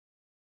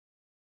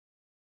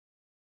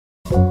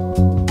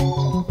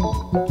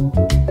All right.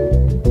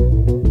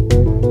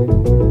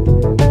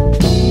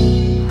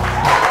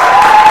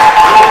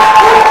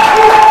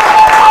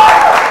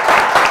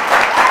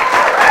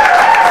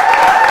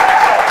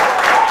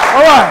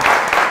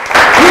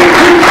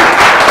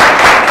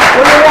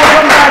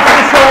 Welcome back to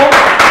the show.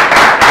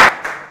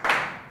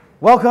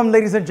 Welcome,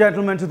 ladies and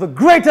gentlemen, to the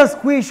greatest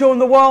quiz show in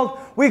the world.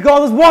 We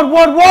call this what?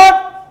 What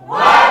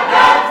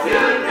don't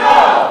you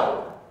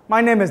know?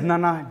 My name is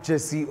Nana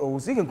Jesse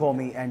Oz. You can call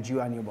me Andrew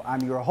Anyubo.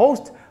 I'm your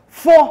host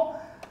for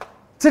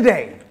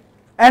today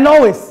and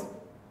always.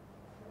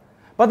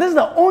 But this is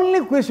the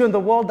only quiz show in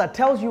the world that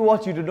tells you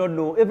what you do not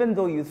know. Even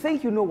though you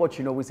think you know what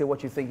you know, we say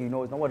what you think you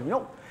know is not what you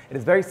know. It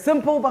is very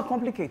simple but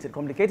complicated.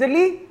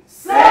 Complicatedly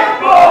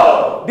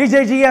simple!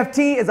 DJ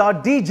GFT is our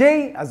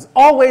DJ, as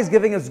always,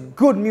 giving us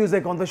good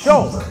music on the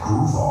show.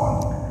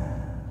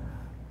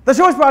 The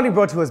show is proudly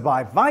brought to us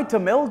by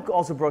Vitamilk,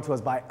 also brought to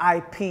us by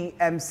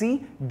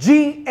IPMC,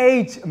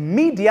 GH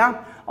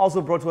Media,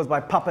 also brought to us by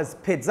Papa's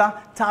Pizza,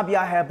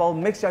 Tabia Herbal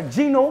Mixture,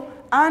 Gino,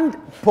 and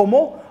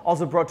Pomo,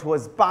 also brought to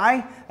us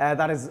by,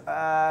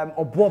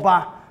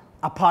 Oboba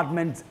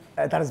Apartment,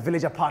 that is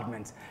Village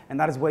Apartment. And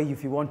that is where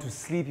if you want to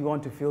sleep, you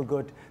want to feel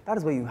good, that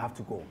is where you have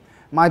to go.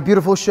 My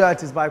beautiful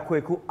shirt is by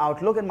Kweku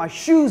Outlook, and my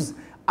shoes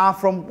are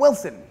from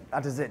Wilson.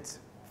 That is it.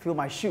 Feel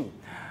my shoe.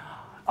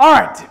 All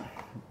right.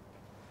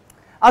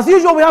 As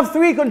usual, we have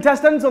 3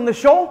 contestants on the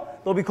show.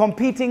 They'll be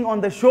competing on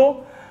the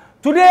show.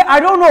 Today, I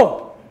don't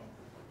know.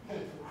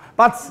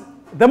 But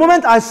the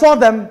moment I saw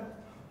them,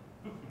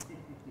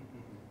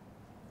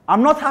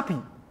 I'm not happy.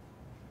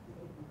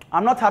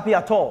 I'm not happy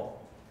at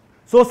all.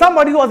 So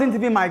somebody who wasn't to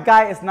be my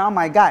guy is now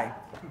my guy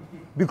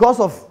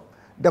because of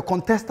the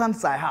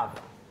contestants I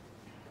have.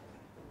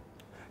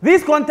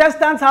 These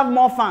contestants have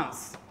more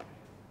fans.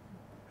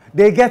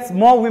 They get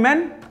more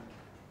women.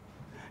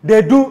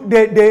 They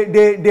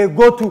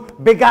go to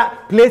bigger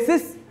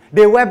places.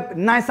 They wear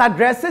nicer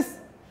dresses.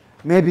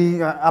 Maybe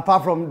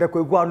apart from the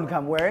Kwegua look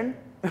I'm wearing.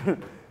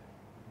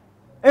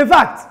 In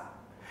fact,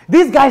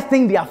 these guys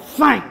think they are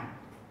fine.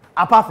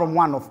 Apart from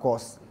one, of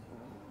course.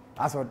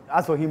 As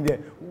for him there,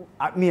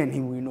 me and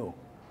him, we know.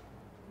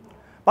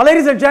 But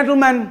ladies and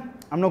gentlemen,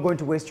 I'm not going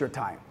to waste your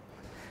time.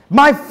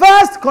 My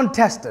first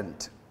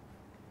contestant.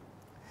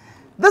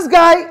 This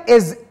guy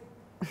is,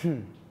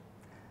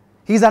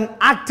 he's an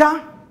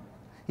actor.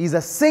 He's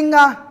a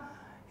singer,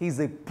 he's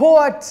a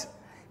poet,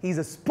 he's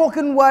a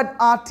spoken word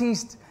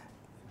artist,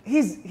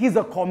 he's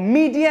a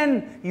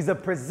comedian, he's a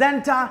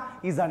presenter,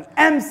 he's an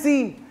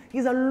MC,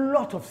 he's a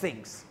lot of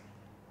things.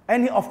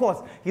 And of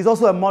course, he's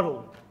also a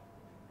model.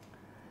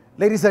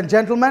 Ladies and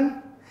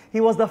gentlemen,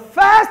 he was the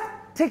first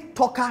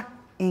TikToker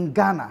in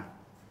Ghana.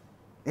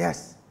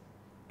 Yes,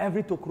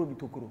 every Tokuro be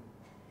Tokuro,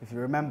 if you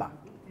remember.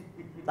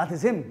 That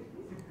is him.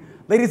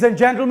 Ladies and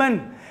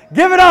gentlemen,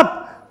 give it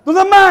up to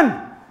the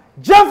man,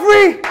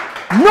 Jeffrey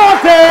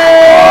Nortey!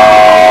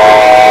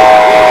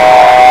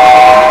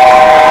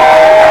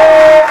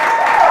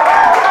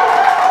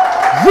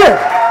 Yeah!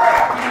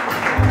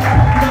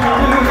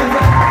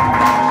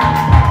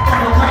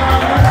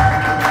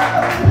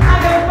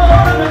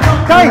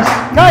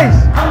 Guys!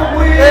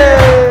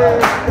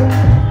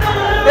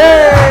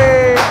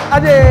 Hey!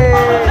 Ade!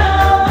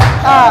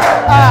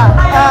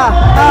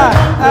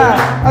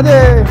 Ade!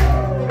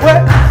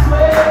 Wait!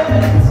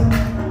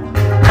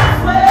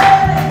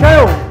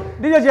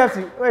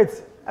 Wait,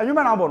 are you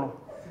man abono?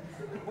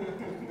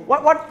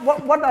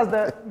 What does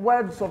the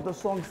words of the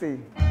song say?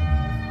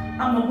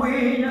 I'm a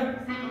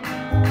winner,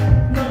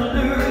 not a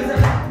loser,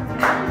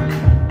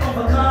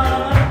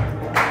 overcomer.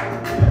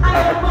 I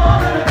am more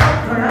than a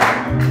conqueror.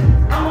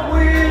 I'm a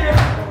winner,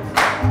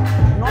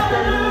 not a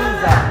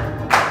loser,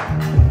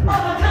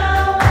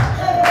 overcomer.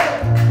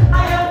 I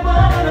am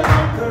more than a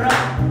conqueror.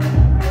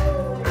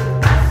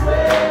 I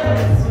swear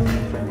it,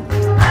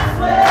 I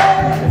swear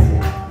it.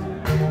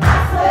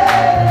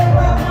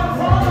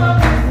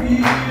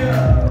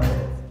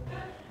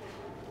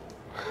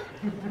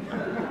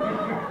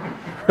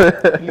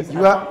 Please,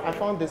 I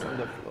found this on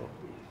the floor.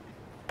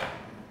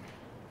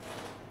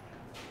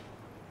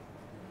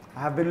 I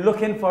have been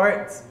looking for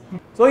it.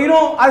 So, you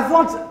know, I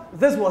thought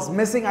this was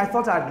missing. I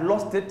thought I'd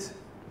lost it.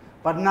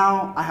 But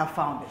now I have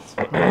found it.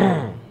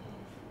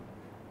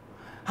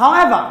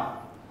 However,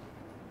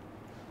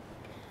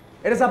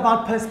 it is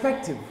about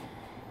perspective.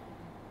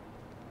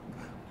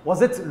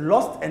 Was it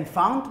lost and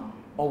found,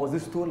 or was it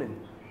stolen?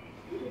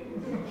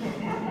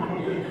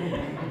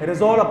 It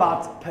is all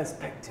about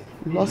perspective.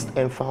 Lost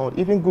and found.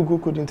 Even Google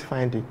couldn't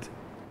find it.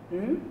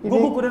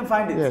 Google couldn't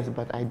find it? Yes,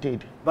 but I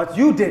did. But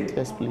you did?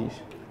 Yes, please.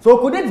 So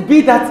could it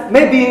be that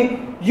maybe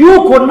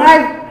you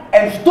connived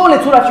and stole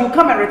it so that you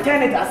come and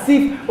return it as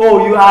if,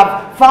 oh, you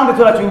have found it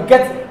so that you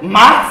get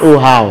marks? Oh,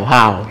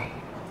 how?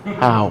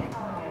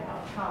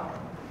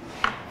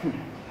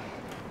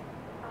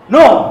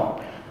 No.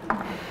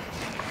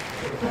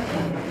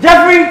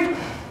 Jeffrey,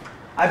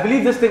 I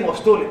believe this thing was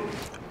stolen.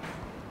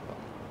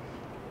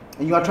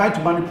 And you are trying to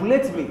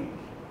manipulate me.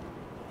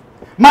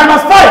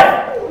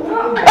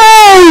 -5!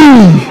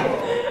 Hey!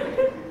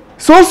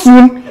 So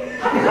soon?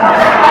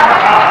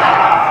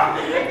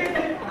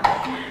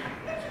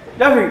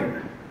 Jeffrey.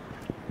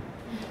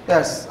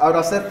 Yes, I would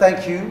have said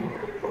thank you.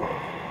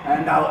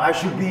 And I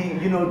should be,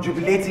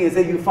 jubilating and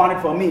say you found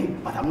it for me.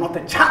 But I'm not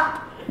a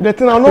chap. The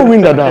thing, I'll not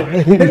win that.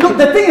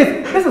 The thing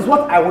is, this is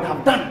what I would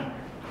have done.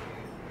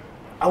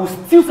 I will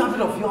steal something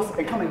of yours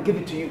and come and give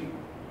it to you.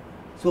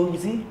 So you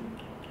see,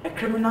 a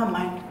criminal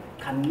mind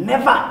can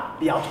never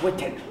be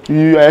outwitted.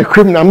 You are a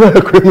criminal. I'm not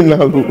a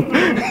criminal. -5.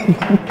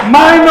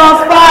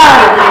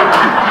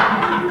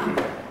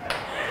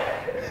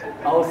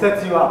 I will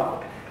set you up.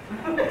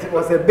 It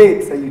was a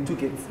bait and you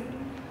took it.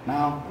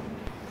 Now,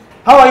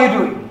 how are you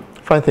doing?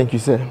 Fine, thank you,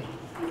 sir.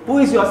 Who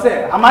is your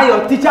sir? Am I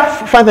your teacher?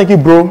 Fine, thank you,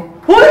 bro.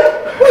 Who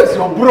is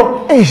your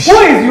bro? Eish. Who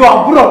is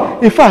your bro?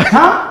 In fact,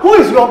 Who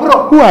is your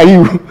bro? who are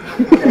you?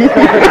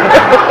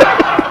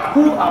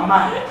 Who am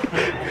I?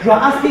 You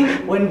are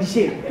asking Wendy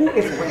Shane. Who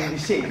is Wendy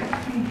Shane?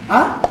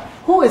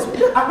 Who is?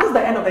 What's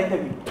the end of the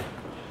interview?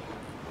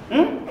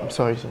 I'm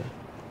sorry, sir.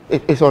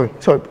 Sorry.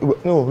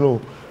 No.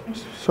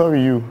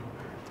 Sorry, you.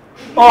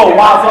 Oh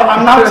wow! So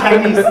I'm now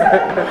Chinese.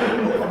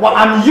 Well,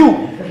 I'm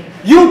you.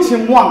 You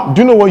Chim Wang.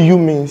 Do you know what you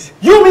means?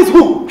 You means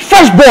who?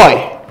 Fresh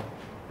boy.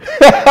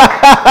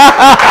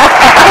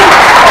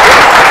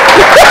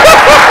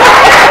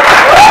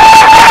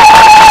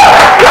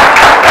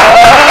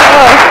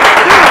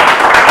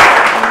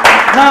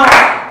 Now,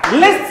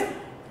 list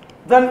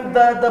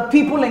the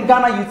people in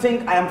Ghana you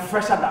think I am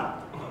fresher than.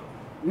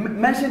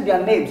 Mention their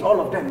names, all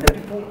of them. The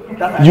people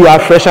that You are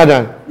fresher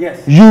than.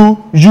 Yes. You,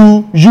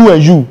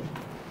 and you.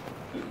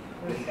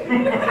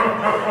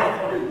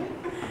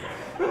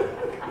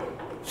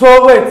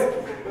 So wait,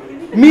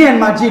 me and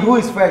Majid, who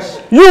is fresh?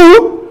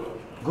 You.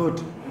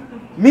 Good.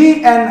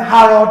 Me and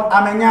Harold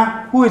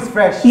Amenyah, who is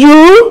fresh?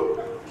 You.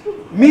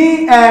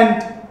 Me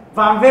and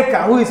Van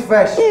Veka, who is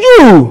fresh?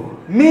 You.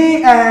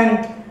 Me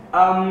and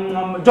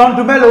John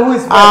Dumelo, who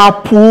is fresh?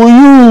 Apu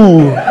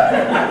you.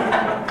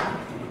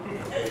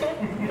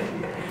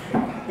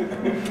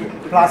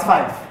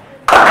 +5.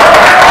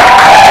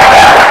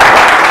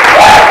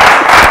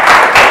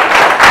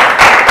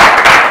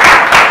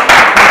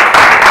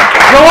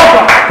 You're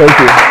welcome. Thank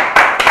you.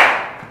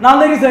 Now,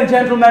 ladies and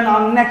gentlemen,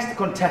 our next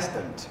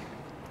contestant.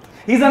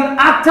 He's an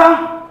actor,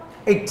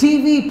 a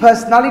TV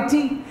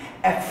personality,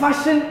 a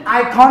fashion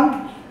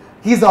icon.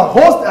 He's a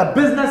host, a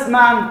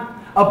businessman,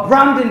 a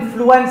brand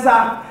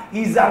influencer.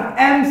 He's an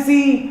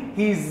MC.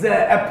 He's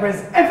a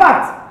in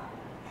fact,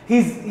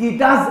 he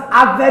does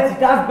adverts, he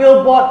does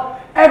billboard.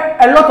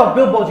 A lot of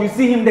billboards, you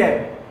see him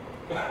there.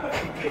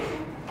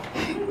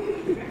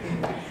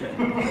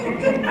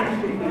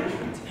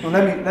 No,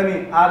 let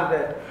me add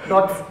the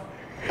dots.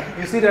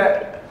 You see the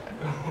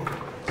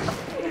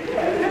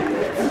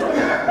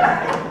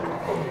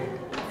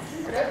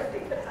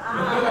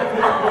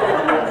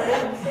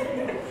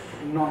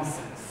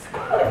nonsense.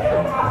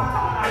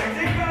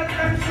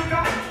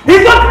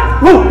 He's got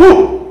who?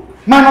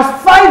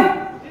 -5.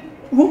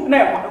 Who? No,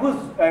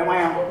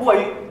 who are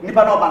you?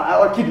 Nipa no man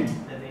or kidding?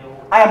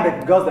 I am the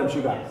girls them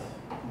sugar.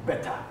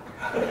 Better.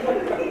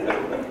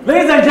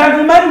 Ladies and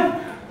gentlemen,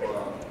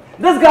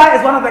 this guy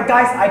is one of the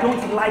guys I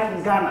don't like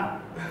in Ghana.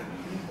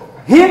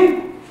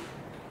 Him,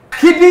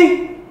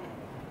 Kiddy,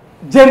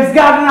 James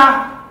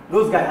Gardner,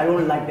 those guys I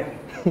don't like them.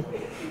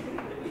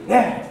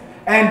 Yeah.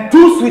 And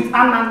Too Sweet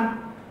Annan.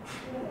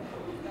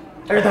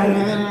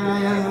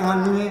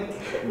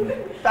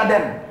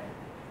 Them.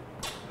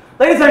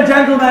 Ladies and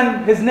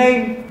gentlemen, his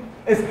name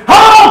is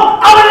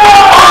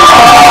Amenyah!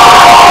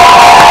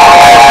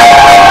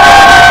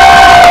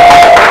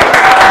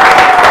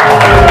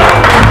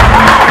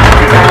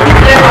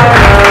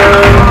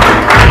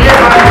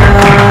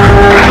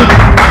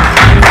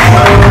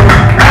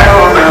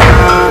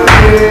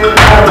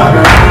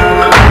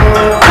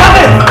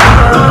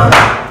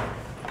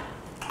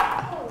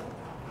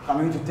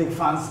 Coming to take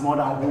fans more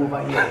than who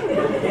over here.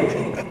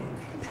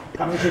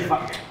 Coming to take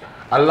fans.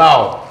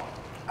 Allow.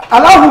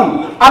 Allow who?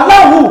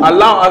 Allow who?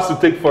 Allow us to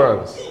take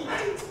fans.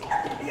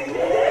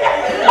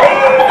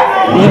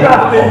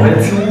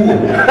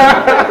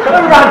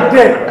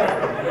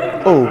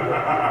 Oh.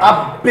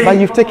 But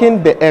you've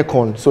taken the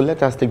aircon, so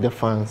let us take the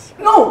fans.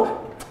 No,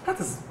 that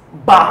is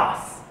bars.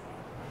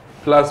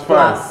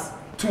 +5.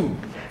 +2.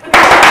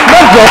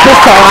 Let's go,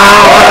 sister.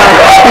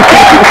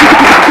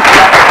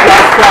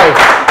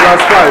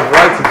 +5.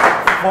 Write it.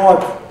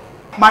 What?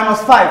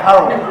 -5,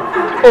 Harold.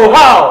 Oh,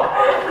 how?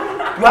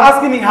 You are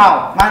asking me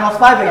how?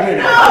 -5 again.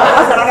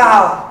 That's another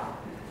how.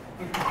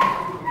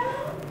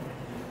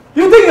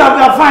 You think you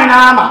are fine,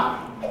 Ama?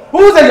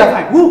 Who said you are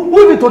fine? Who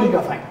even told you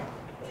are fine?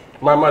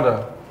 My mother.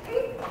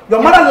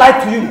 Your mother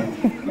lied to you.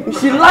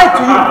 She lied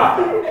to you.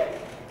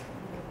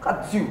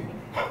 Cut you.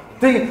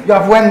 Think you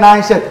have worn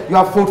 9 shirts. You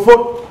have fold.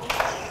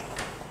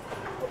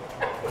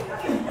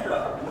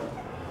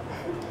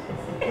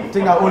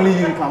 Think that only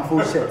you can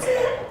fold shirts.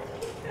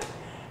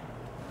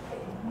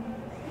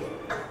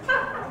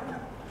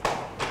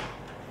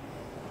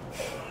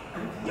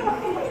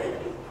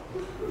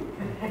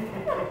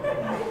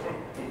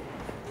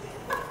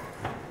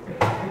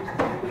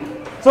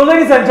 So,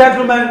 ladies and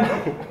gentlemen,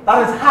 that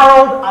is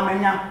Harold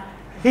Amenyah.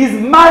 He's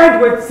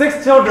married with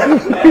 6 children.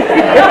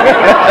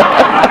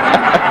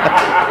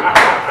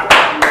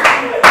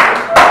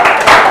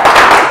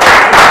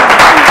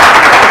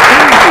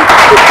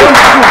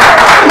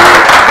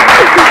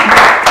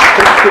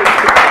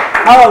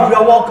 Harold,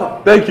 you're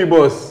welcome. Thank you,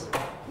 boss.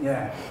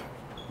 Yeah.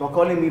 You're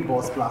calling me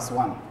boss plus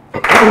 1.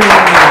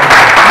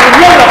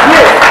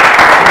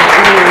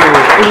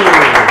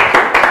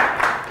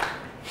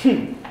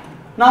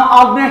 Now,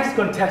 our next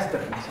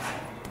contestant.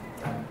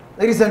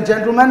 Ladies and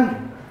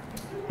gentlemen,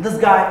 this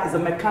guy is a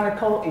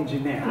mechanical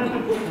engineer.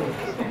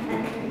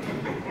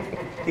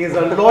 He is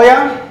a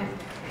lawyer.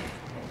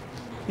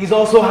 He's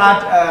also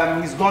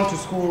had, he's gone to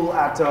school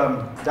at,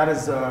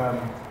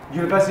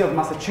 University of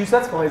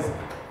Massachusetts for his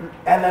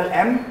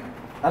LLM.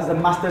 That's the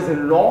Masters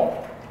in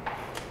Law.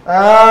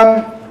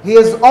 He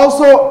is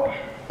also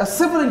a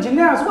civil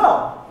engineer as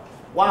well.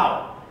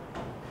 Wow.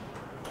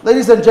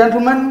 Ladies and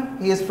gentlemen,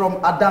 he is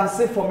from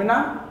Adanse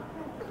Fomina,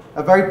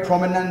 a very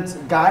prominent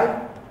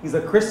guy. He's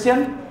a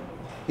Christian.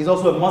 He's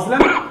also a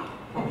Muslim.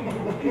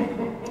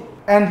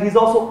 And he's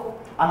also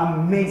an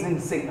amazing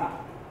singer.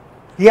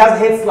 He has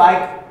hits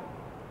like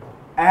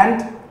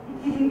and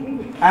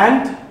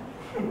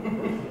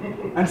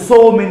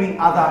so many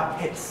other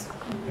hits.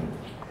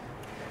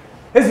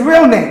 His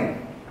real name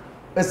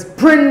is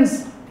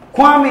Prince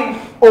Kwame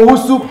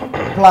Owusu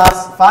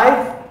plus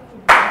 5.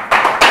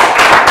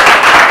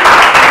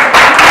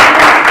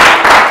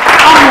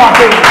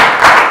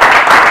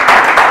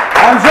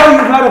 I'm sure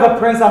you've heard of a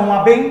Prince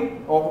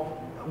Amwabing or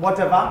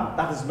whatever.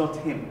 That is not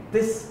him.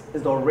 This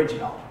is the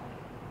original.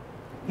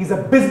 He's a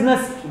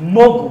business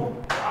mogul.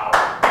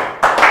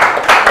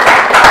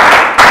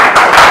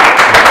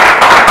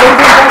 Ladies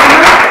and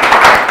gentlemen,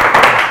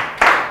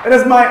 it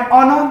is my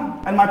honor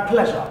and my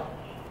pleasure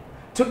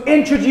to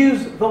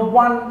introduce the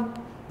one,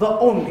 the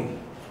only,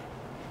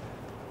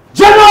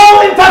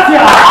 Jeneral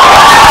Ntatia.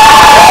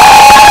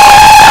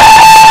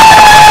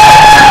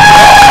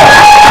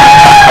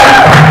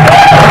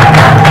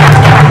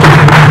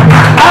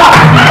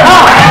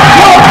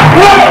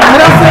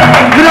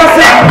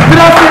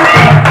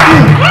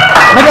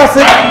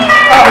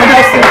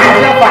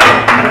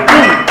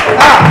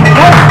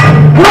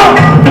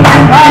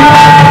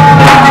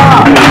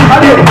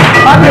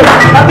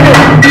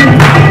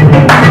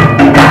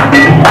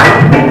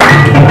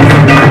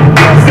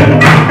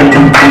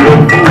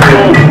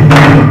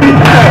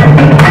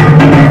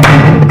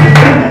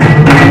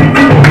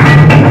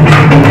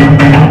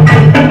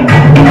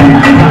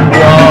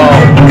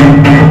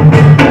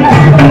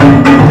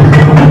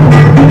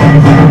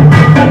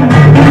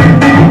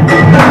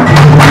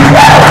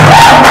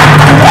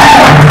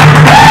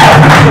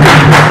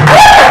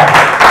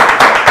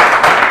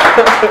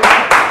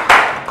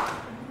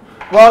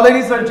 Well,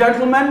 ladies and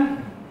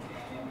gentlemen,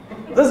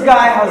 this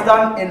guy has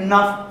done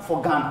enough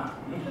for Ghana.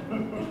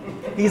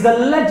 He's a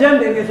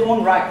legend in his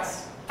own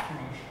rights.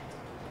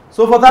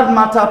 So for that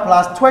matter,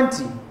 plus 20.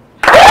 This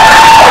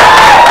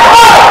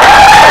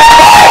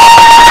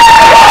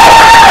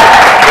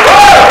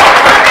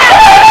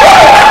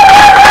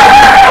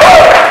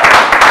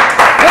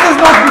is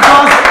not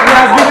because he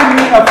has given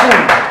me a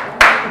phone.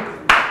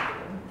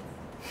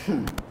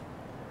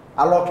 I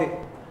lock it.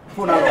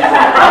 Phone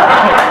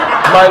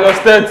Minus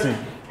 30.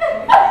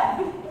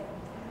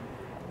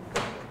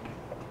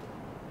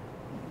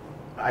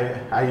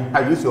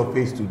 I use your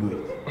face to do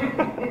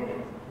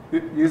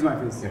it. Use my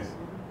face. Yes.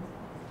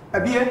 A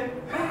beer.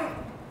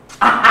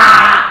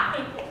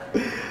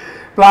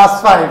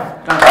 Plus 5.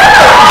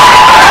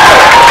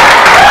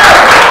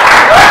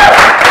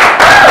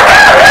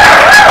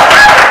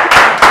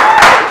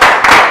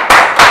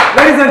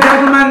 Ladies and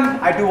gentlemen,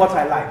 I do what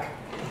I like.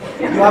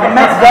 You have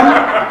met them.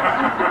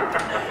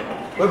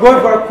 We're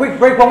going for a quick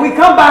break. When we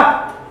come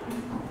back,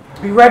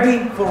 be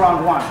ready for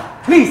round 1.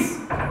 Please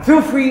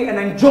feel free and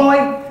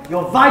enjoy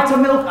your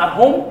Vitamilk at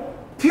home.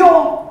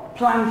 Pure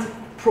plant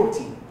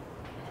protein.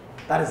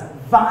 That is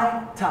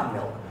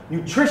Vitamilk.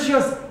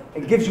 Nutritious.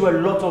 It gives you a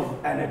lot of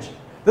energy.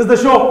 This is the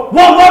show.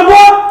 What? What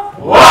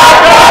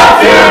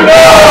don't you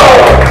know?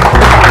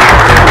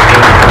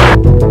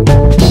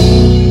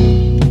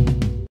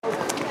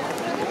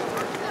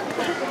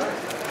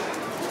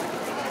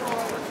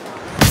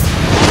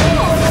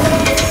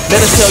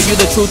 Let us tell you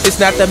the truth, it's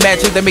not the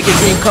magic that make a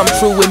dream come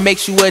true. It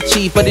makes you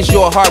achieve, but it's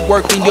your hard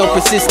work and your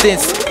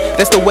persistence.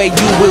 That's the way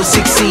you will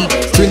succeed.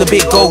 Dream the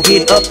big goal,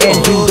 get up and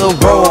do the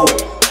roll.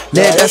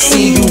 Let us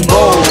see you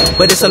roll,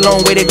 but it's a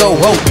long way to go.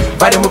 Whoa,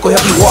 Vitamilk will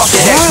help you walk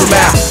that extra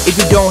mile. If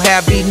you don't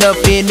have enough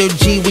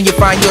energy when you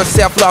find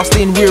yourself lost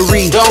and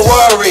weary, don't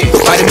worry,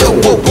 Vitamilk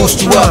will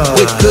boost you up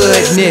with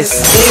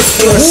goodness.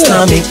 If your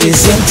stomach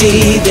is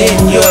empty, then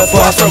you're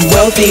far from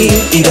wealthy.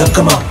 Eat up,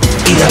 come on,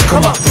 eat up,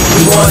 come on.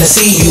 We wanna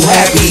see you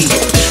happy.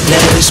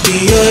 Let us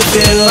be your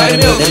fill,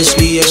 let us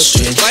be your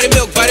strength.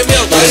 Vitamilk,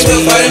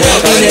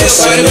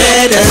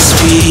 let us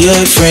be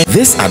your friend.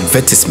 This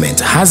advertisement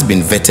has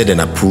been vetted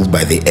and approved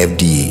by the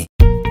FDA.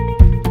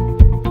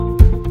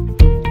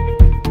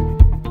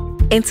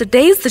 In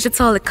today's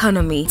digital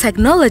economy,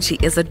 technology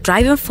is a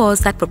driving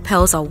force that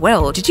propels our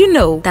world. Did you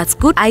know that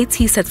good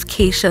IT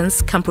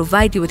certifications can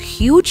provide you with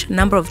huge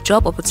number of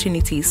job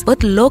opportunities,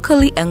 both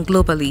locally and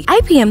globally?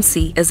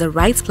 IPMC is the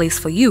right place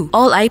for you.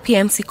 All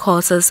IPMC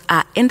courses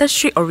are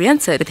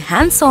industry-oriented with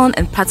hands-on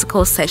and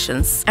practical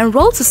sessions.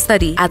 Enroll to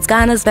study at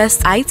Ghana's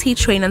best IT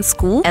training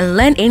school and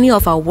learn any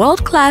of our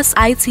world-class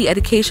IT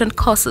education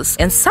courses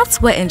in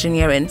software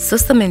engineering,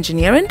 system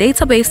engineering,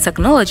 database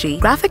technology,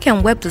 graphic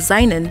and web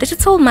designing,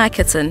 digital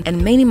marketing,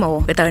 and many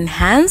more. With our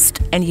enhanced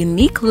and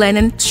unique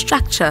learning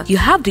structure, you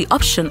have the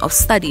option of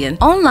studying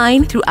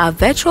online through our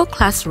virtual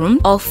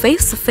classroom or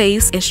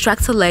face-to-face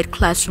instructor-led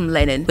classroom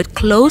learning. With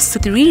close to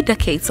 3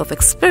 decades of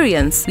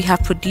experience, we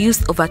have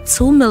produced over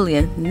 2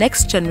 million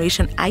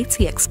next-generation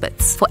IT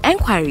experts. For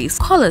enquiries,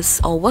 call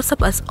us or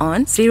WhatsApp us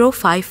on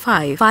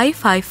 055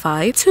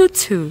 555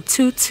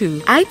 2222.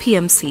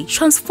 IPMC,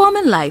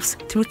 transforming lives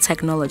through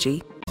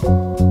technology.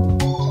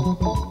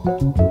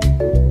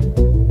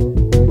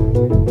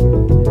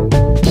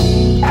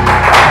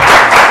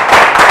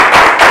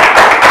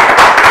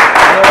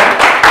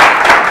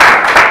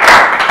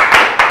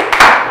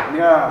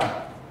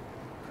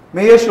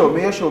 May you show.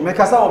 Make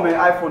us our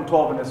iPhone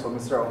 12 in this one,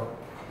 Mr.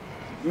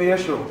 May you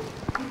show.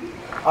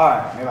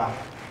 Alright, maybe.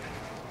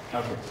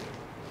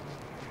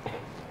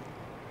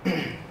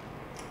 Okay.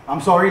 I'm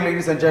sorry,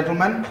 ladies and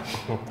gentlemen.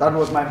 That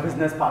was my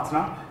business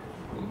partner,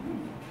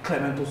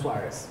 Clemento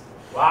Suarez.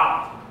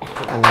 Wow.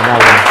 And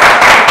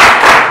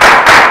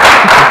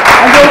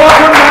you're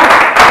welcome back.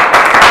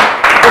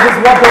 This is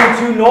What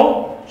Don't You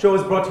Know? Show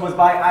is brought to us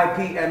by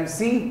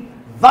IPMC,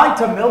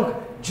 Vitamilk,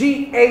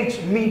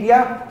 GH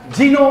Media,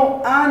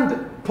 Gino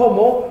and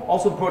Pomo,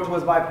 also brought to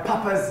us by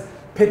Papa's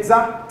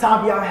Pizza,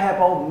 Tabia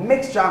Herbal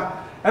Mixture,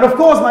 and of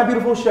course my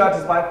beautiful shirt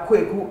is by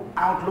Kweku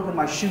Out. Look at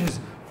my shoes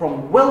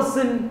from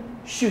Wilson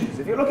Shoes.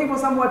 If you're looking for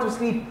somewhere to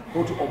sleep,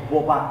 go to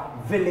Oboba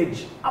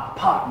Village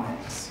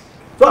Apartments.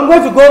 So I'm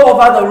going to go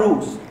over the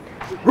rules.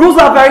 Rules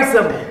are very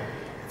simple.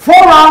 4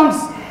 rounds,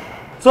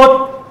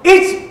 so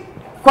each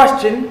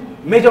question,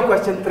 major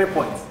question 3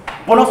 points,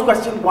 bonus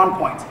question 1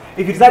 point.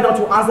 If you decide not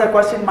to answer a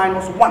question,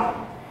 -1.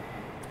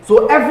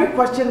 So every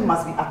question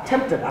must be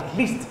attempted at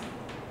least.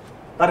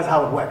 That is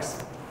how it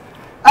works.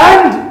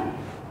 And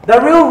the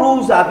real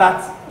rules are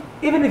that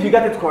even if you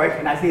get it correct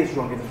and I say it's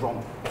wrong, it is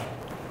wrong.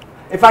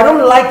 If I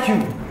don't like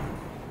you,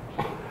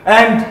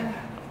 and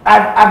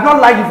I've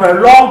not liked you for a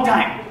long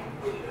time,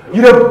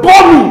 you don't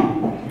bore me,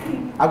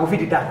 I go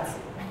feed it that.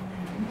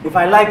 If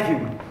I like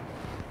you,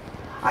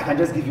 I can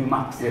just give you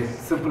marks. Yes.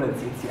 Simple and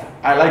sincere.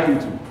 I like you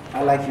too.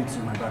 I like you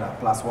too, my brother.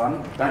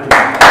 +1. Thank you.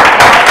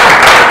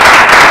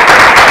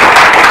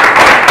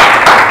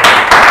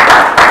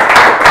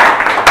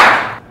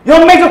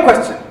 Your major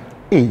question.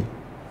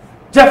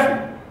 Jeffrey.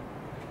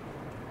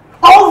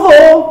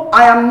 Although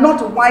I am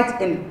not white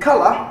in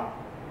color,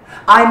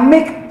 I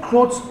make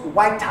clothes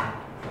whiter.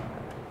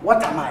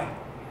 What am I?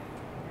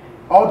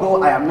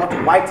 Although I am not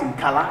white in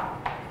color,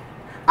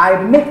 I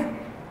make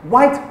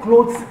white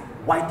clothes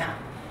whiter.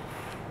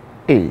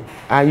 Hey,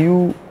 are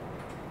you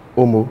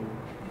homo?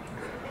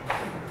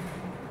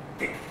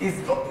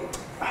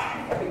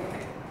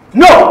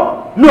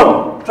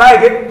 No. Try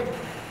again.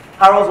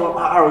 Harold, you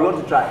want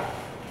to try?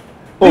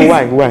 Please,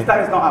 Why? This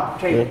time is not up.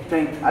 Train.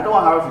 I don't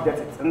want Harold to get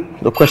it.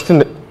 The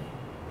question,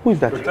 who is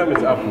that? The time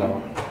is up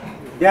now.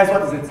 Yes,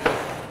 what is it?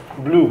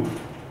 Blue.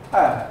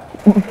 But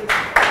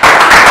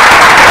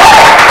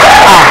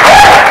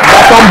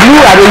some blue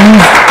are they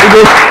use.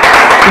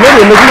 You know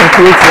they're making a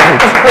clothes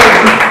right.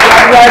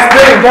 You are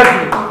explaining,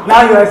 Jeffrey. Now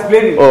you are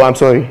explaining. Oh, I'm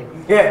sorry.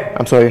 Yeah.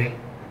 I'm sorry.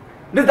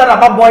 This that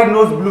about boy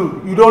knows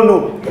blue. You don't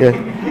know. Yeah.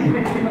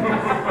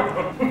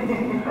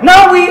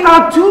 Now we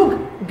are 2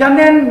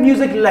 Ghanaian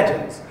music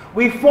legends.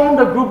 We formed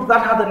a group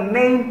that had the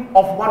name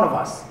of one of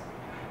us.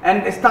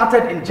 And it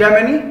started in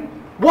Germany.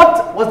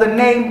 What was the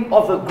name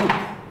of the group?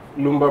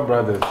 Lumba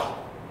Brothers.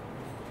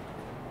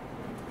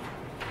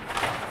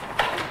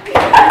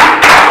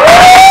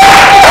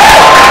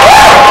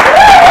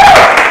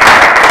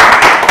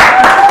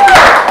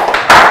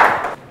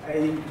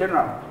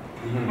 General.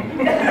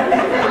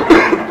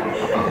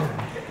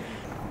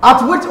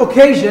 At which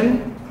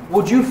occasion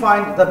would you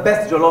find the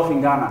best jollof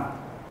in Ghana?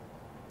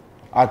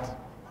 At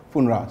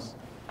funerals.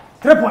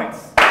 3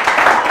 points.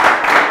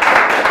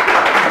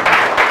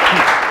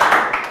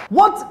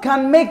 What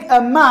can make a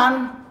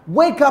man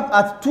wake up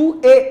at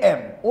 2 a.m.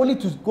 only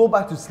to go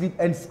back to sleep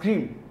and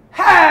scream,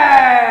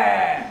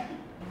 "Hey!"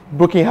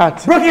 Broken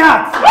heart. Broken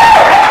heart.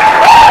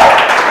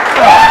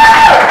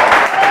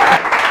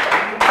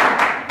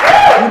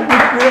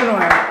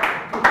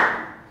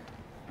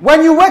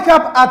 When you wake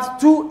up at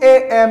 2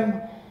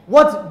 a.m.,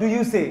 what do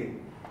you say?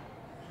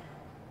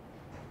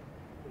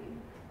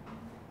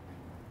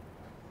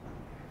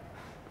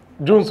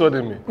 June saw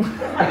me.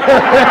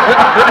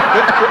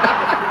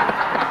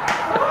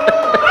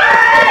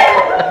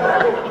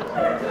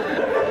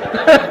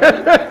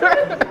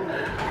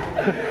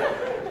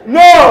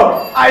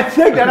 No, I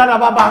take the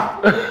other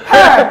back.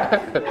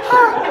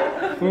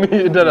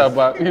 Me, that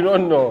about you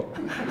don't know.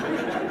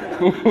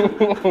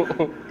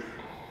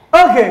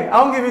 Okay,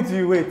 I won't give it to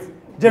you. Wait.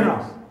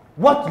 General,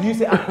 what do you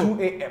say at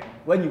 2 a.m.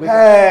 when you wake up?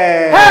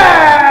 Hey!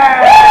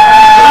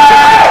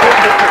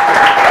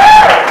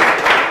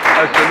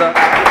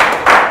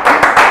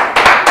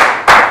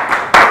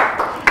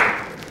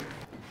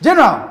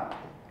 General.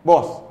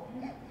 Boss.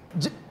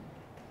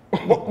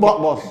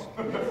 Boss.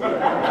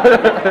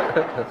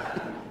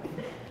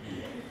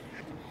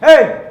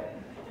 Hey,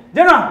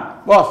 General.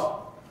 Boss.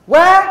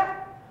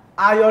 Where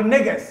are your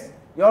niggas?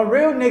 Your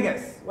real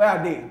niggas? Where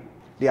are they?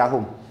 They are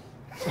home.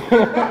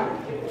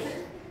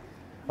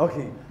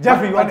 Okay.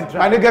 Jeffrey, you want to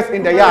try? My niggas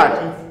in the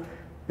yard.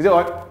 Is it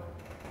what?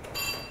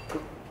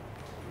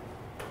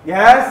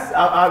 Yes,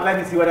 I'll let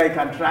me see whether you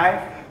can try.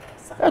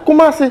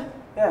 Kumasi.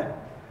 Yeah.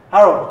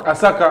 Harold.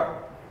 Asaka.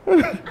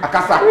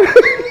 Akasa.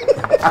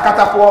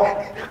 Akatapo.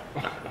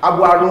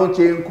 Abuado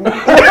Chenku.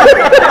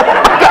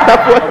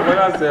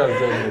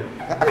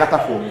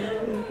 Akatapo.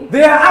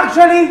 They are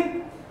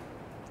actually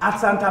at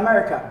Santa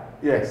America.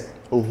 Yes.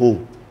 Oh,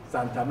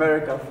 Santa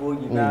America for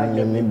you now.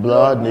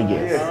 blood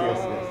niggas.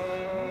 Yes.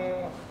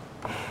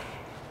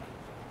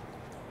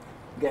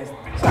 Guess.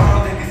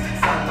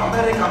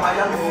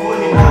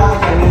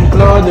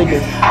 Blood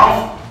niggas.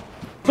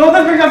 So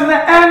this brings us to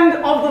the end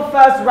of the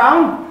first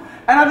round.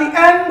 And at the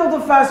end of the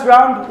first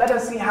round, let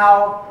us see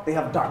how they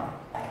have done.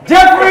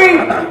 Jeffrey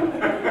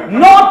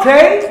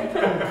Nortey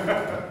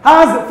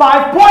has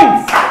 5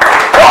 points.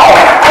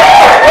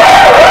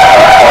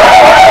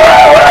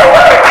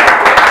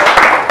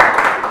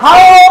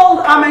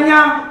 Harold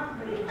Amenyah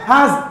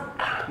has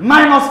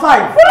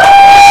 -5.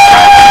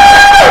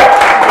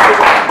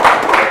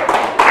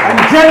 And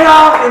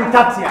Jeneral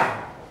Ntatia.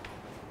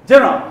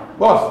 General.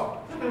 Boss.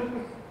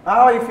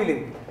 How are you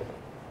feeling?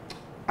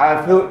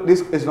 I feel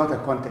this is not a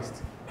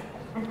contest.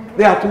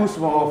 They are too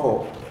small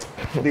for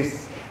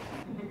this.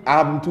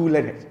 I'm too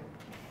learned.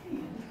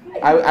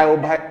 I will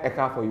buy a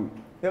car for you.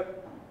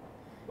 Yep.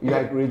 You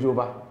like Range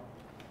Rover.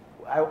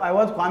 I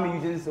want Kwame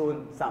Eugene's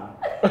own Sam.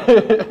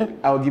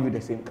 I will give you the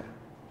same car.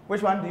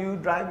 Which one do you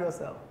drive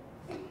yourself?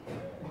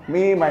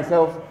 Me,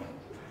 myself,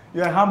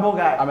 You're a humble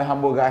guy. I'm a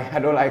humble guy. I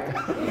don't like.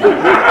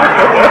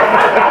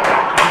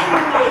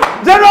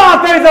 General,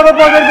 37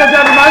 points, ladies and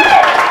gentlemen.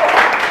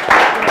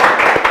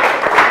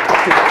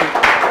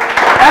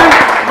 And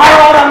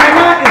Harold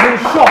Amenyah is in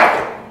shock.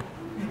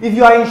 If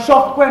you are in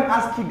shock, go and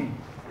ask Kili.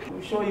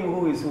 We'll show you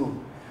who is who.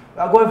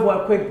 We are going for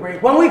a quick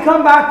break. When we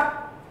come back,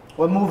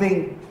 we're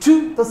moving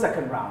to the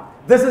second round.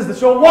 This is the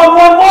show. What?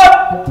 What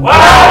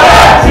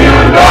did you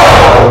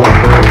know?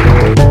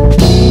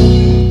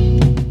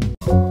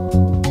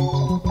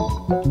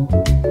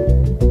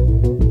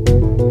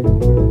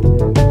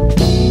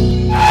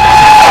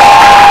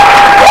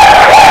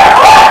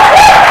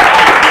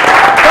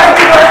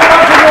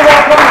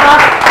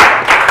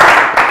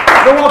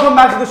 Welcome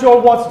back to the show,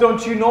 What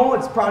Don't You Know?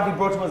 It's proudly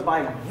brought to us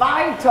by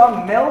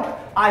Vita Milk,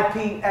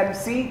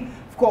 IPMC.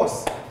 Of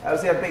course, I will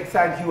say a big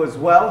thank you as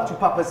well to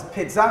Papa's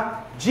Pizza,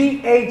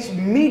 GH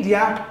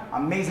Media,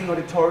 amazing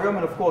auditorium,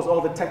 and of course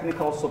all the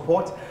technical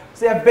support.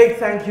 Say a big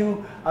thank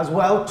you as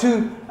well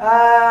to,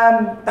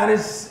 that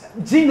is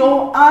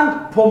Gino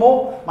and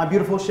Pomo, my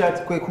beautiful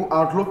shirt, Kweku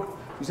Outlook.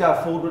 You see I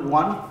folded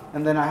one,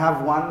 and then I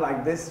have one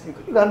like this. You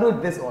can do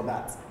this or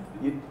that.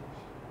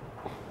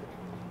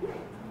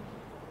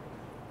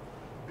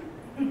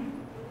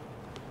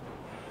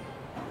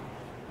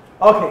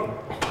 Okay,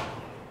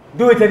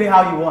 do it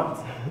anyhow you want.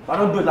 But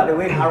don't do it like the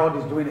way Harold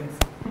is doing it.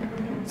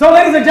 So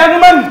ladies and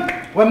gentlemen,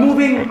 we're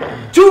moving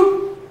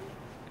to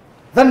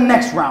the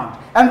next round.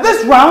 And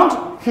this round,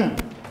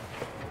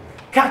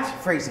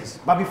 catchphrases.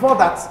 But before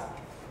that,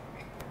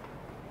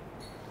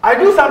 I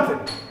do something.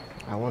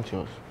 I want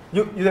yours.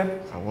 You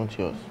then? I want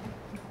yours.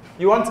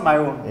 You want my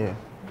own? Yeah.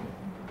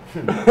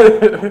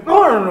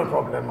 No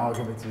problem, I'll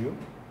give it to you.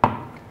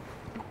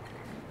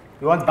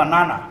 You want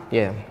banana?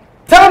 Yeah.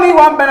 Tell me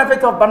one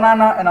benefit of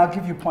banana and I'll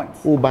give you points.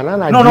 Oh,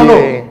 banana. No.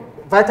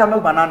 Vita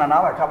Milk banana,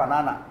 now I have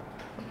banana.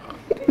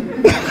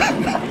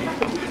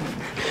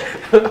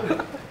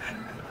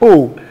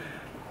 Oh.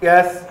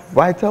 Yes.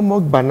 Vita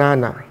Milk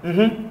banana.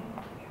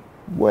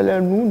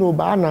 Well, no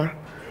banana.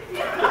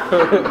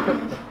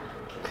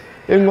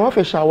 In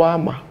office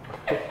shawarma.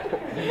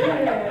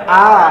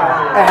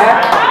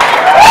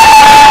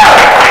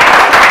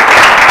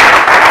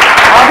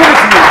 I'll give it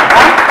to you.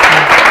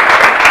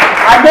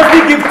 I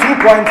mostly give 2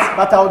 points,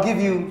 but I'll give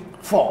you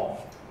 4.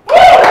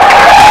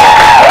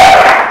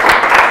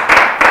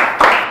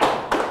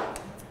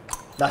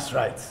 That's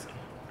right.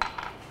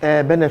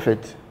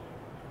 Benefit.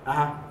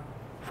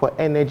 For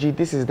energy,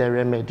 this is the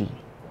remedy.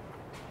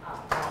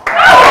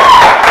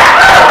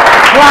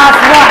 Class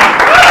 1.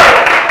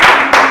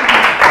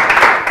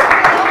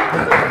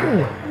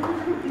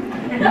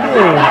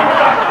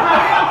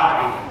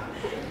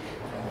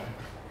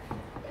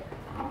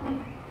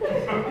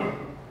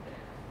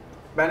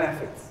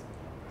 Benefits.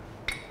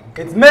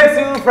 It makes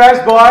you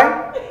fresh, boy.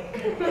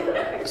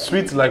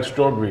 Sweet like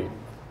strawberry.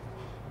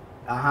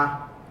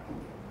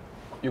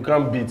 You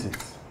can't beat it.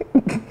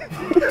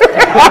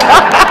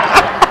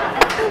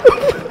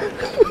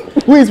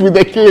 Who is with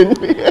the cane?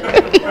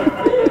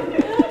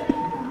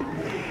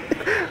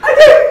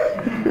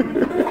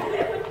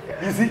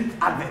 You see,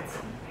 adverts.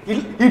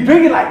 He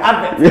drink it like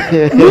adverts.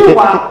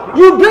 Meanwhile,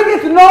 you bring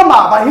it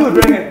normal, but he will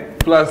drink it.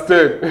 Plus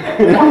 10.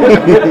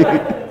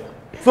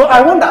 So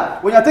I wonder,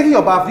 when you're taking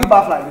your bath, you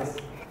bath like this.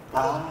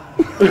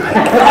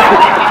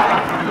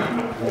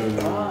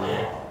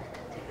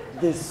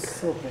 This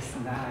soap is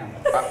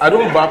nice. I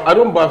don't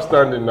bath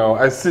standing now.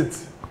 I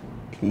sit.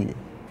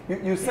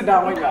 You sit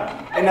down when you're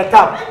in a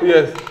tub.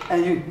 Yes.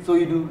 And you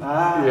do.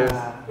 Yes.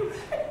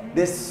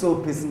 This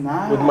soap is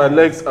nice. With my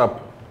legs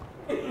up.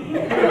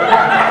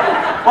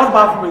 What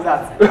bathroom is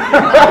that?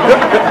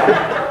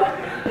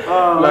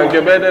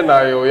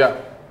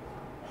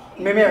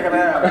 Maybe I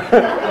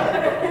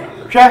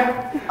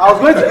was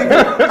going to give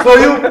you, so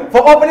you,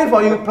 for opening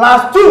for you,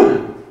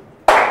 +2.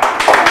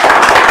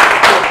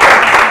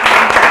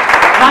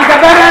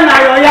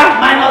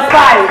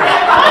 -5.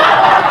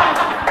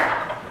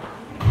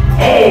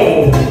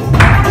 Hey.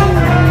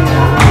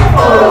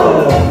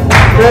 Oh.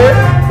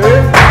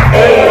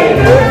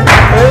 Hey.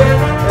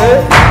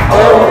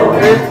 Oh.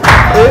 Hey.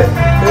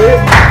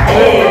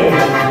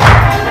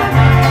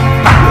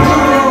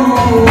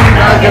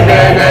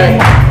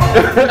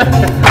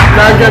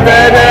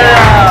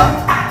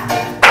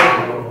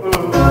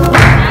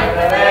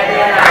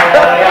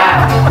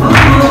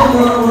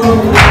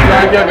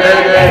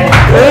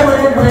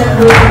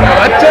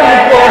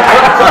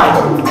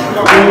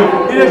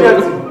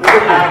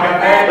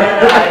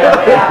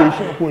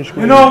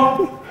 You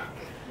know,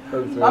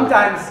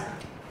 sometimes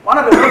one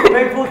of the most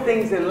painful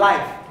things in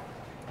life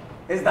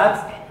is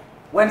that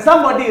when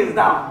somebody is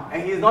down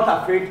and he is not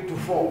afraid to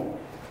fall,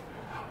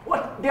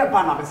 what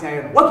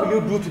will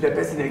you do to the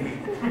person again?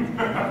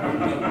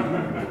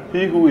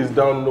 He who is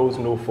down knows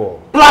no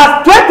fall.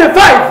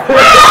 +25!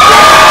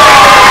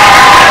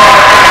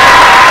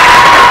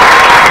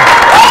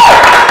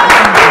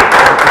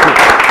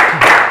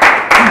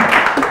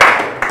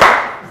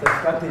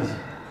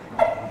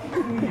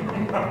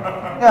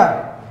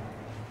 Yeah.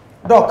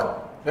 Doc.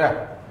 Yeah.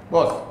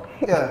 Boss.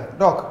 Yeah,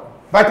 Doc.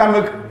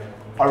 Vitamilk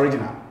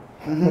original.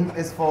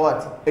 It's for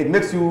what? It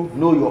makes you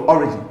know your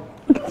origin.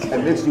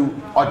 It makes you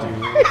origin.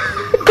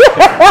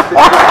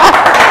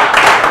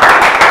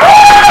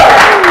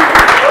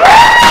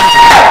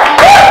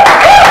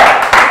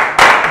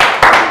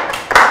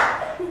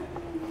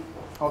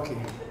 Okay.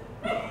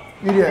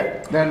 You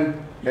there?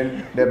 Then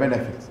the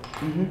benefits.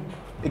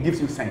 It gives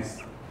you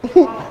sense.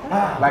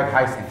 Like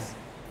high sense.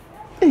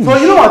 So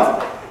you know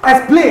what?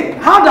 Explain.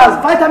 How does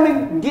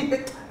Vitamilk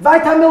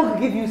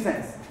give you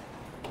sense?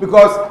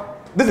 Because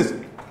this is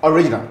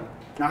original.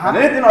 And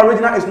anything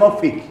original is not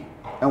fake.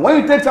 And when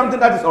you take something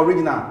that is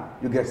original,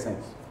 you get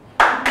sense.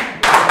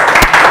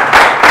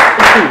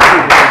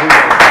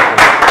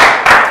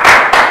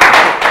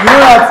 You know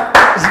what?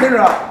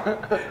 General.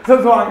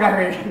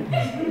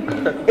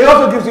 It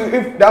also gives you,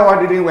 if that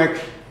one didn't work,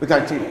 we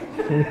can change.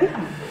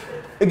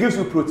 It gives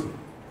you protein.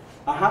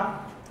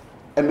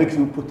 It makes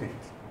you potent.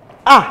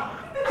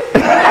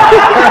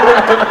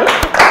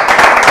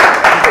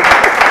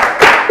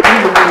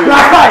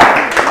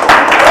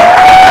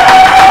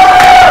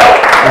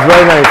 It's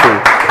very nice.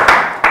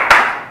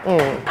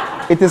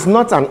 It is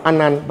not an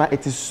anan, but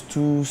it is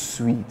too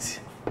sweet.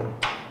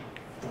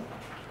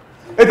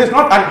 It is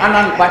not an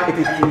anan, but it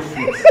is too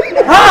sweet.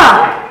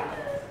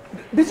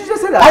 Did you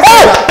just say that?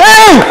 Hey!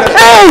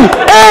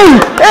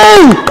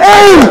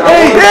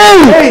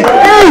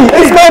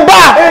 It's my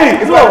bar!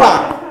 It's my bar!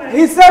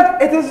 He said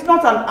it is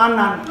not an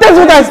anan. That's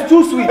what I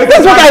too sweet.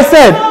 That's what I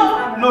said.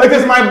 No, it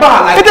is my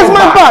bar. Like it is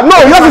my bar. No,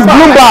 yours is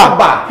Bloom bar.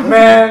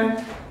 Man,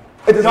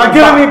 it is you're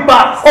giving me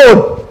bars.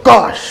 Oh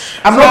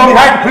gosh. I'm not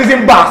behind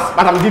prison bars,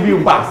 but I'm giving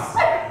you bars.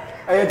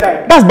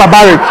 That's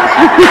barbaric.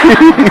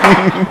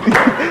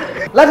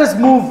 Let us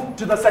move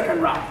to the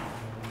second round.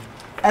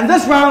 And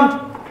this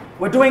round,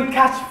 we're doing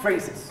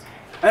catchphrases.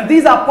 And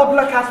these are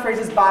popular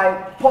catchphrases by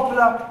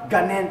popular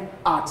Ghanaian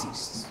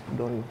artists.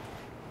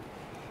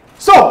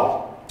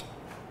 So,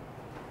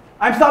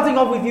 I'm starting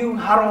off with you,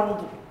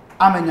 Harold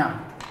Amenyah.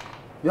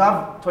 You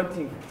have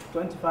 20,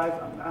 25,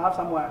 I have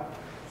somewhere.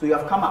 So you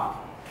have come up.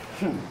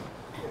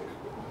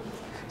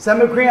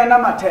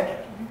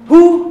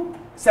 Who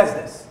says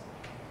this?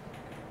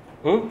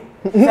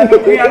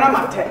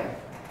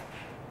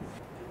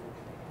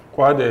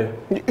 Kwade.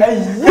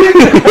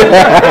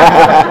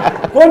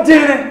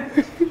 Continue.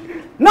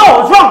 No,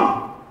 it's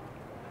wrong.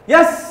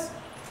 Yes.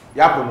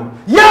 Yapono.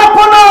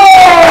 Yapono!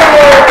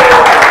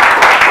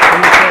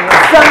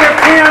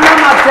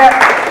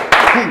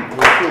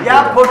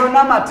 Yapono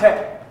namate.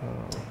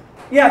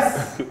 Yes.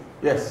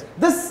 Yes.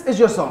 This is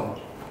your song.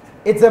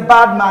 It's a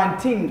bad man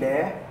thing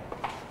there.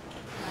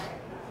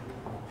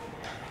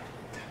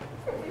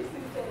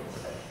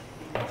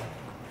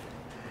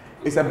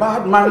 It's a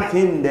bad man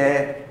thing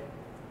there.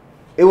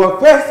 It was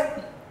first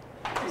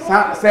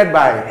said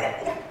by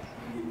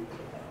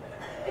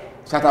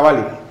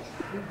Shatawali,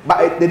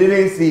 but they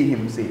didn't see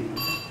him say.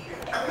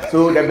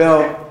 So the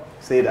bell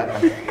said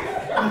that.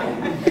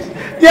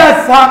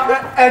 Yes,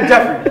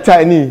 Jeffrey.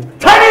 Tiny.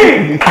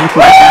 Tiny!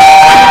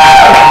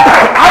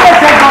 I will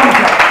say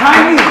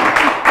Tiny.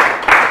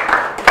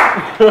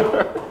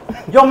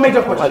 Your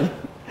major question.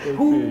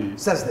 Who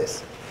says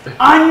this?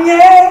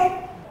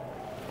 Anye.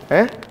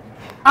 Eh?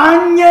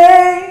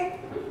 Anye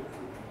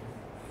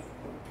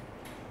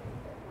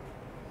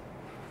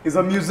is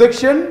a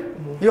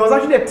musician. He was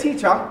actually a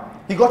teacher.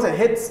 He got a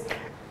hit.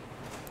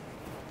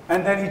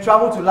 And then he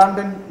traveled to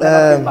London,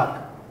 never came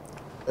back.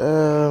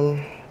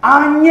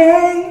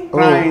 Anye.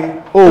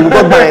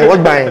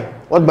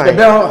 What buying?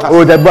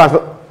 The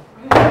bell.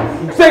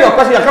 Say your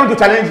question, you're coming to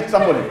challenge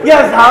somebody.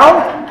 Yes,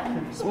 how?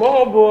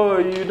 Small boy,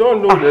 you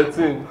don't know the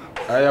thing.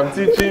 I am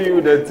teaching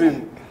you the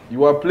thing.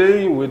 You are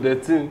playing with the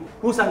thing.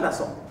 Who sang that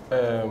song?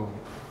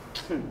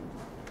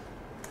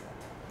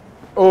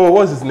 Oh,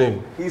 what's his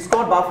name? He's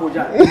called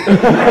Bafoja.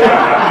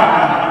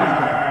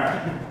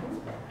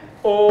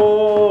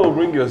 Oh,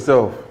 bring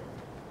yourself.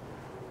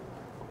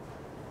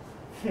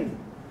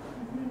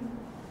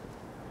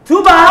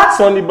 Too bad.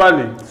 Sonny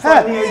Bali.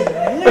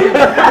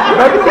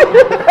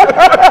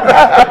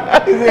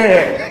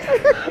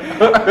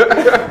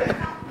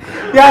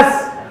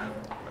 Yes.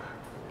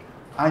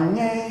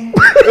 Anye.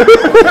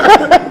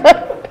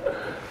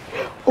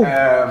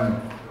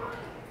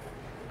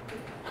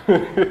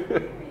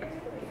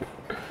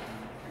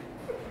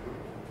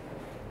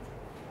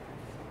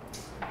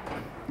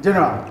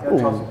 General.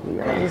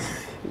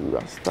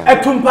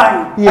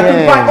 Etumpai. Yeah.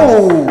 Etumpai.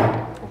 Oh.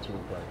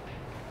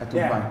 Etumpai.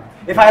 Yeah.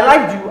 If I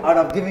liked you, I would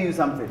have given you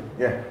something.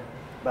 Yeah.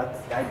 But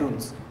I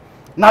don't.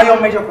 Now your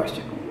major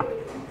question.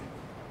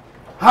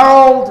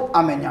 Harold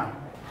Amenyah.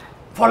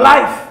 For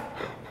life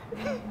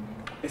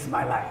is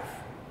my life.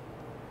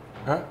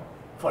 Huh?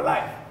 For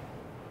life.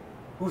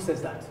 Who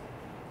says that?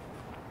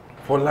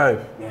 For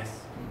life. Yes.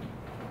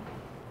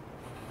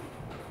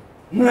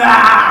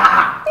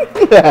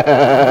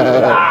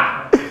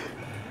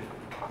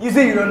 You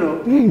say you don't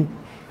know.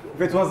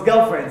 If it was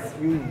girlfriends,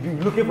 you'd be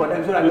looking for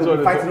them so that they'll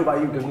be fighting over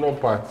you. It's not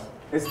part.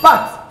 It's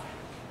part.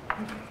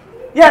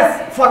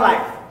 Yes, for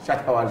life.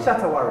 Shatawari.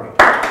 Shatawari.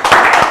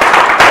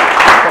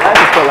 For life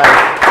is for life.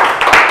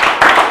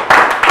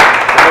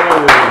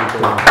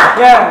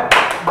 Yeah.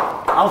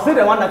 I'll say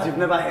the one that you've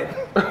never heard.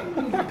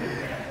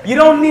 You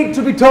don't need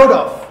to be told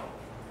off.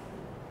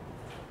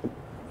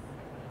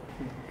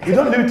 You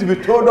don't need to be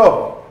told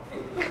off.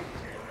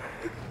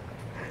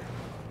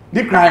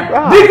 The crime.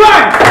 The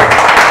crime!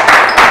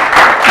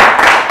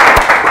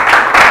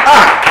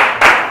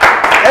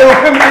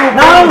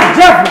 Now,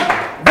 Jeffrey,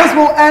 this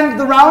will end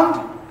the round.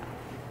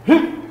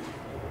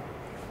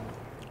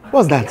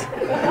 What's that?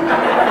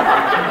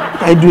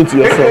 What are you doing to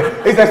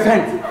yourself? It's a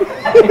scent.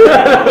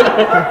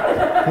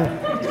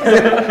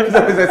 It's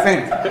a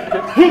scent.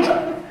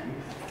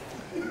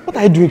 What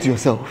are you doing to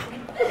yourself?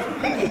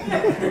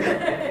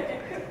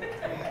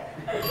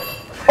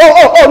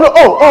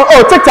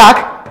 Oh, tic-tac.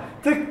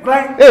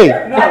 Tic-tac. Hey.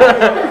 No.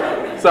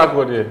 Sack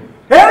here.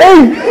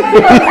 Hey.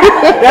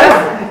 Yes.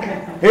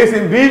 He's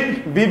in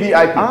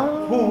BBIP.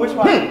 Who? Which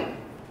one?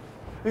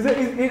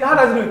 How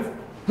does he do it?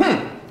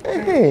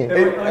 Hey.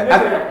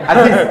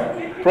 Aziz.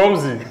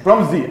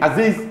 Promzi.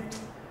 Aziz.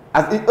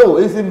 Oh,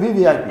 he's in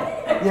BBIP.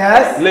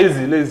 Yes.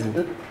 Lazy.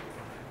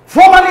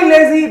 Formerly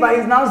lazy, but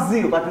he's now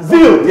zeal. But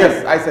Zeal.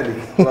 Yes, I said it.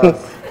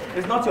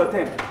 It's not your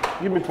turn.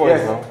 Give me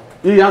points Yes. now.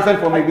 He answered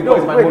for me because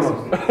it's my bonus.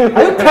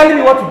 Are you telling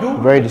me what to do?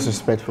 Very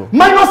disrespectful.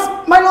 Minus.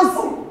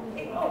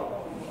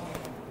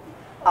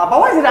 But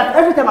why is it that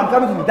every time I'm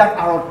coming to the dark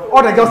around,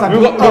 all the girls are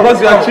doing? Because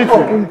you are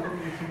cheating.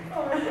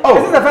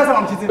 This is the first time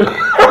I'm cheating.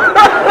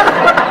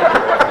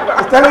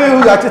 He's telling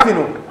you are cheating.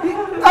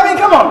 I mean,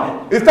 come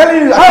on. He's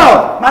telling you.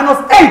 Oh,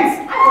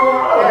 -8.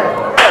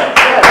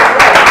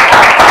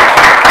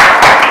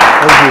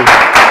 Thank you.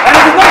 And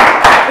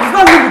it's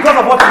not really because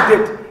of what you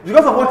did. It's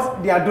because of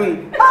what they are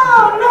doing.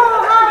 Oh no,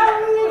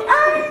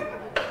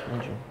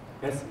 Thank you.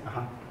 Yes.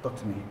 Talk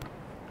to me.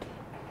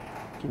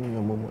 Give me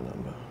your Momo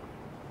number.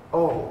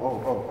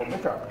 Oh,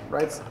 make up,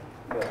 right?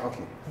 Yeah,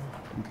 okay.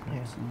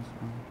 Yes.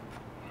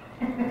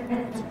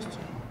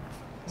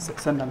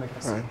 Send them, make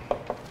us. All right.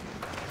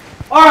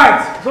 All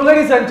right, so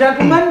ladies and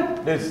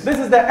gentlemen, this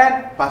is the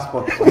end.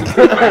 Passport.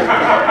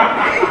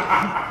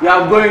 You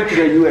are going to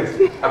the US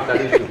after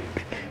this show.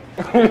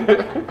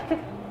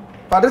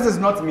 But this is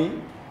not me.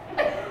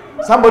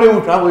 Somebody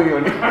will travel with your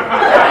name.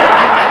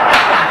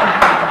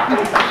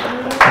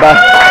 But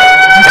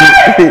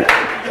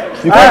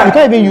you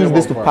can't even use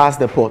this to pass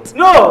the pot.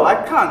 No, I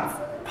can't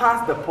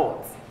pass the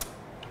pot.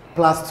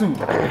 +2.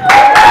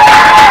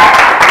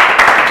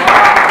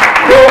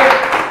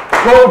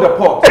 Hold the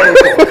pot.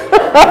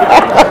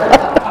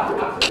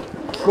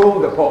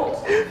 Hold the pot.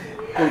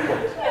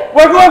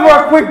 We're going for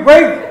a quick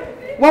break.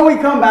 When we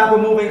come back,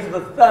 we're moving to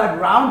the third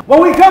round.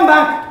 When we come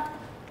back,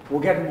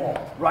 we'll get more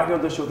right here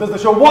on the show. This is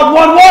the show. What?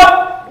 1,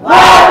 1,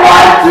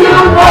 2,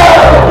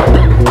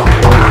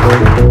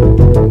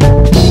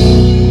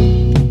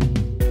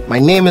 1. My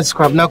name is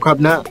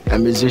Kwabna, a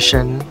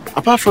musician.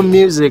 Apart from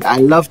music, I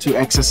love to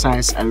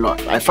exercise a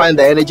lot. I find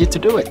the energy to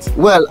do it.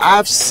 Well,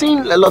 I've seen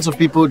a lot of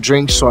people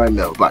drink soy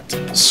milk, but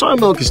soy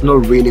milk is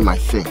not really my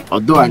thing,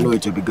 although I know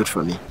it will be good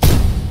for me.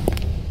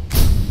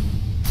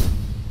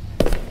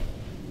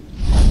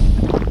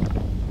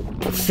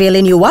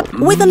 Filling you up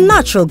with a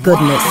natural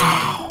goodness.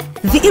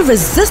 The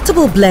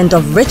irresistible blend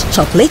of rich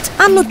chocolate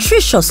and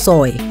nutritious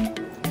soy.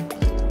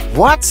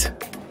 What?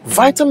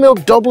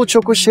 Vitamilk double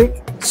choco shake?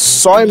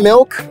 Soy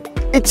milk?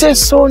 It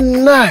tastes so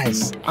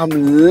nice. I'm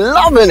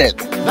loving it.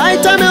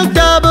 Vitamilk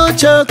double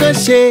choco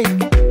shake.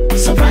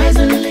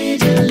 Surprisingly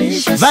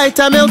delicious.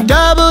 Vitamilk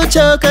double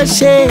choco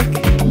shake.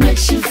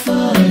 Makes you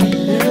fall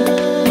in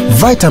love.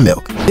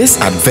 Vitamilk. This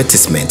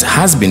advertisement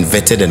has been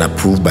vetted and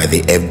approved by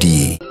the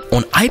FDA.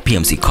 On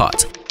IPMC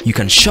Cart, you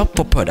can shop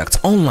for products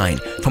online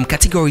from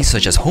categories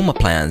such as home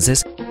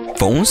appliances,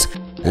 phones,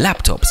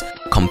 laptops,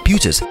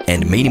 computers,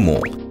 and many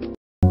more.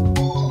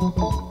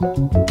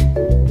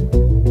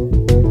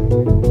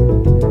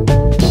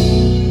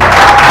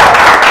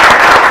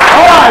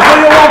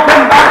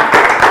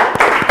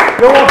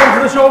 You're welcome to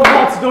the show.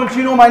 What don't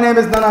you know? My name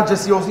is Nana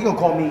Jesio, so you can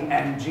call me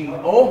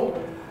NGO.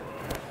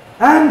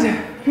 And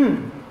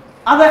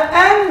at the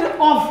end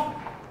of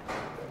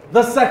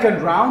the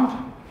second round,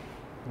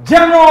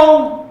 Dr.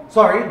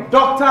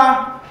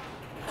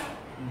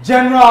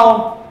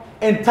 Jeneral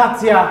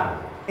Ntatia,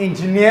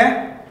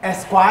 Engineer,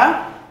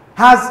 Esquire,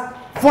 has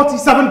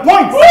 47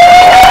 points.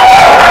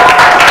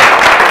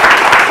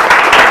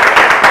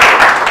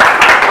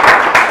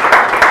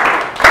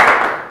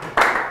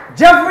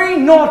 Jeffrey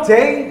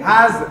Nortey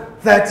has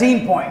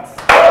 13 points.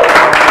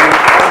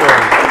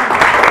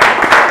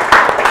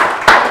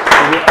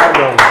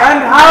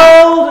 And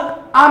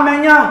Harold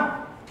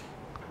Amenyah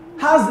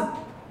has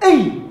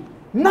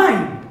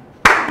 9.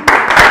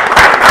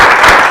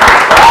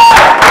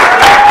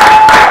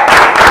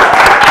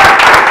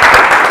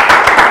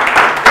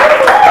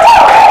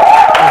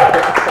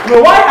 So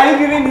why are you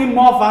giving him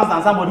more fans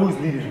than somebody who is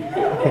leading?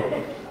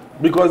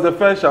 Because the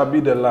first shall be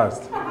the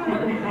last.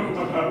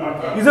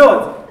 You say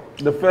what?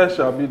 The first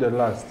shall be the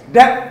last.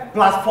 That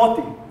plus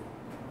 40.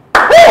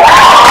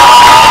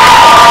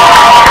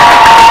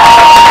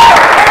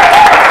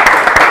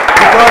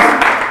 Because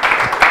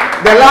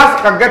the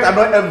last can get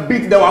annoyed and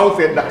beat the one who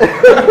said that.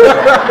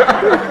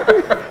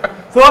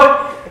 So,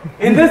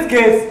 in this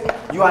case,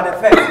 you are the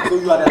first, so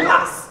you are the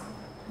last.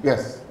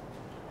 Yes.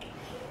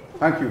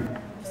 Thank you.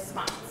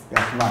 Smart.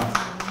 Yes, smart.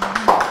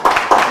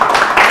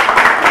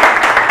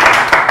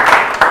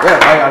 Yeah,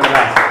 I am the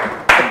last.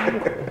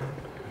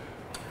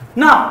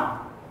 Now,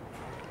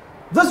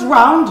 this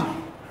round,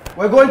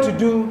 we're going to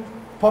do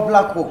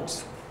popular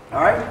quotes.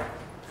 All right?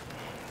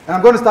 And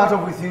I'm going to start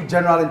off with you,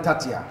 General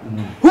Ntatia.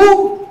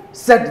 Who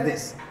said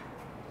this?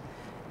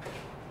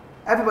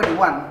 Everybody,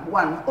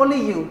 one. Only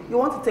you. You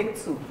want to take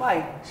 2.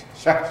 Why?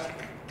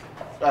 Shatawali.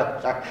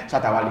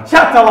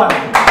 Shatawali.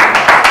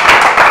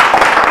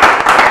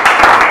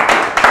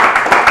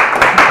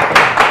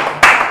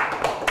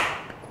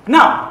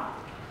 Now,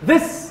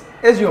 this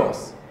is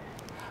yours.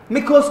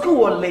 Mikosku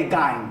or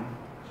Legain?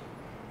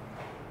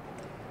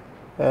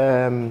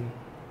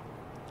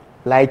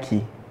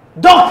 Likey.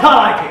 Dr.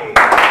 Likey.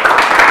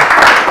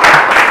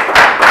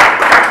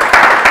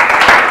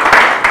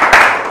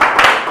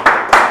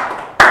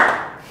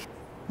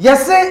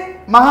 Yes,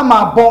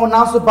 Mahama bon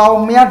now so ba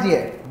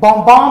umiadie.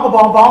 Bon.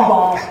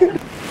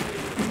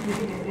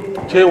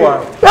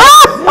 Chewa.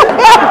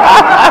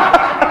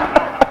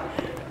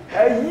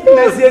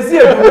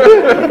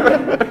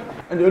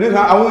 And the reason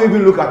I won't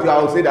even look at you, I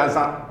will say the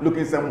answer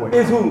looking somewhere.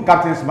 Is who?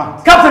 Captain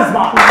Smart. Captain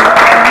Smart.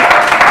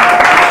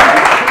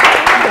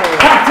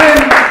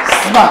 Captain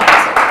Smart.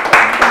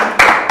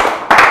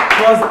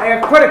 Was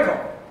critical.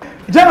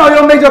 General,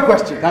 your major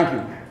question. Thank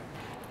you.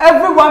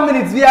 Every 1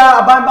 minute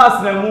via Abamba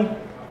Sinemu.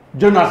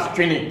 Jonas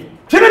Trini.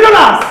 Trini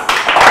Jonas!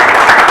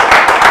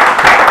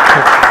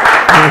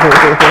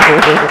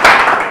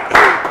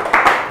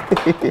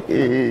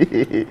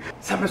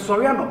 Sabe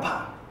sorry no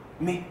pa.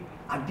 Me,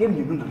 I gave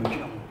you no na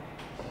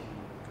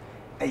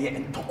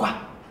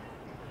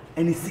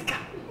Enisika.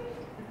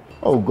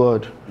 Oh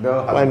God.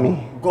 Why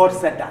me? God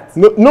said that.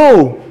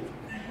 No.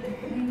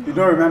 You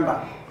don't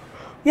remember?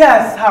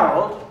 Yes,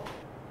 Harold.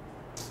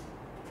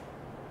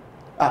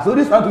 So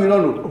this one we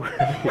don't know.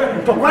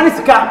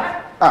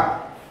 Enisika.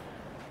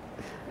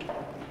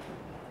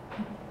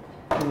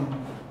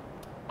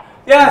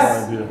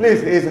 Yes. Oh,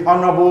 please, it's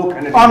Honorable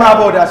Kennedy.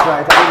 Honorable, that's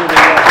right.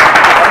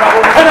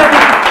 Honorable Kennedy.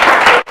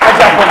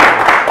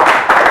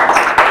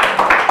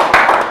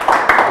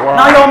 Wow.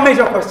 Now your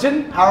major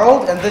question,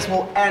 Harold, and this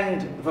will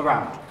end the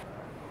round.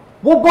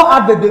 What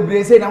bought advert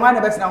baby say now why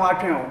never now I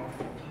can?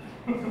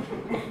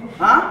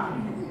 Huh?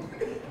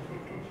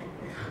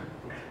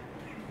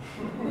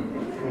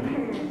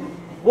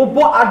 What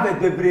bought advert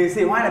baby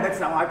say why never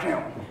now I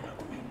can?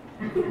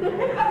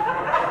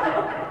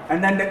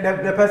 And then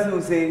the person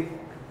will say,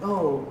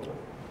 oh,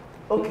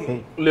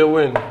 okay.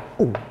 Lewin.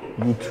 Oh,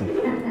 you too.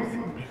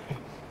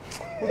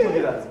 Who told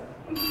you that?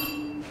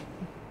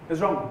 It's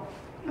wrong.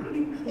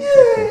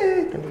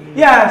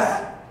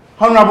 Yes.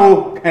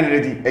 Honorable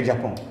Kennedy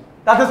Ejapon.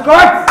 That is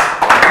correct.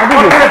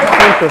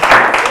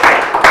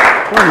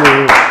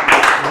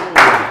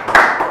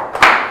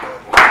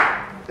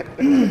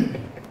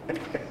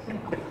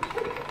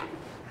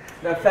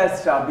 The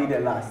first shall be the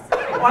last.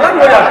 Well, I don't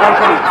know you're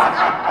counting it.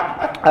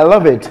 I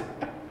love it.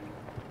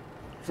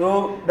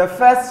 So the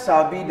first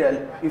shall be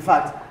the, in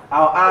fact,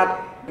 I'll add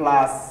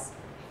plus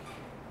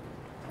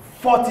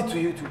 40 to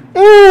you too.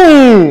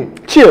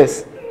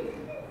 Cheers.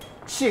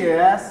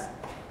 Cheers.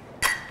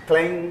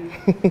 Cling.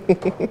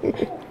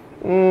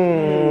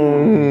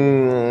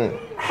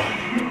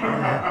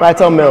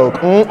 Vital milk.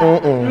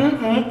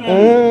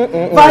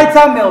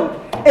 Vital milk.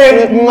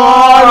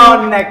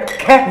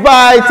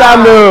 Vital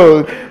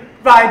milk.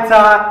 Vital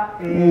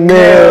milk.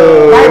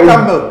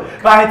 Vital milk.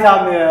 Vital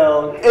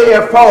milk.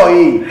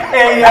 AFOE.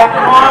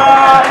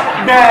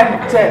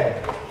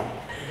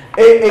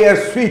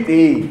 Sweet E.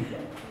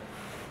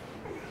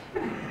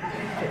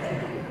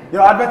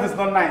 Your advert is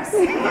not nice.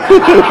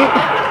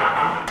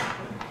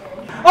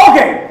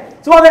 Okay,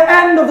 so at the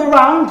end of the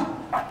round,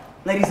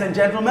 ladies and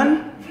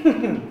gentlemen,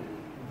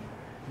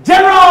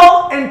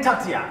 Jeneral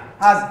Ntatia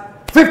has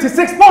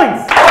 56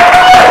 points.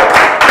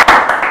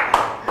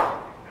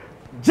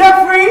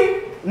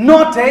 Jeffrey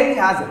Nortey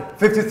has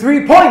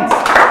 53 points.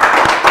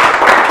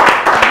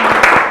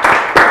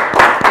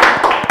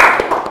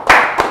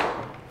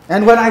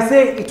 And when I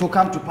say it will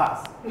come to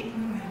pass,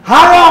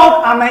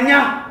 Harold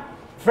Amenyah,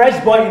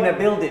 fresh boy in the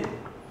building,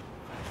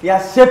 he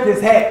has shaped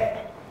his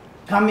hair,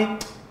 coming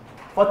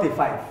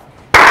 45.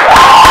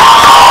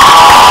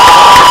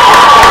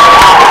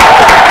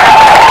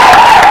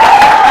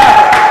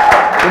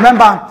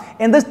 Remember,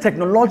 in this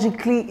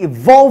technologically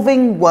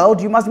evolving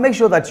world, you must make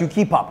sure that you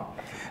keep up.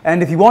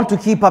 And if you want to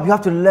keep up, you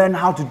have to learn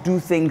how to do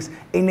things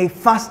in a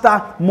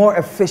faster, more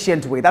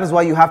efficient way. That is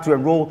why you have to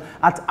enroll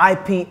at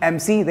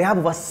IPMC. They have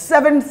over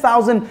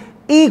 7,000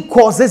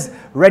 e-courses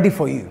ready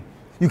for you.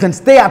 You can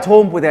stay at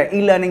home with their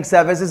e-learning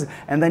services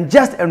and then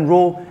just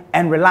enroll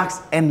and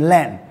relax and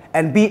learn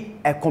and be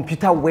a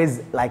computer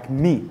whiz like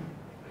me.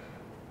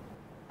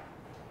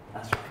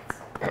 That's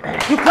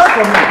right. You clap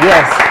for me.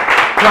 Yes.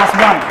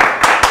 +1.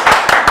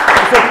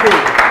 It's okay.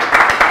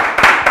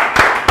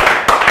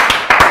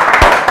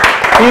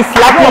 He's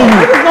slapping you.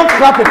 It is not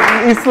clapping.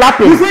 He's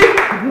slapping. You see,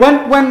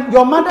 when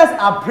your mothers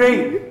are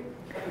praying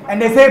and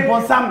they say,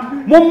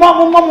 Bonsam,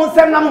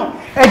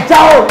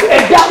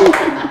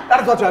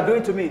 that is what you are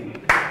doing to me.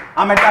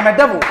 I'm a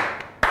devil.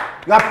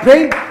 You are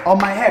praying on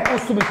my head.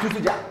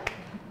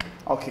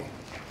 Okay.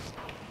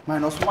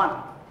 -1.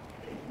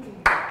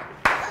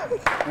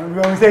 And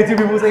when we say to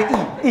people, say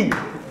E.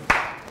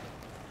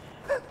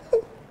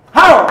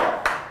 How?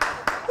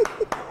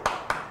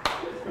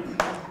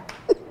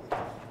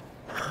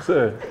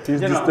 Sir,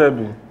 he's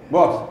disturbing.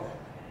 Boss.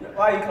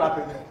 Why are you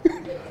clapping?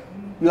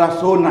 You are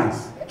so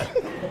nice.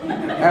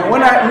 And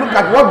when I look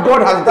at what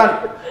God has done,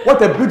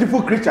 what a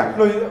beautiful creature.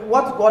 No,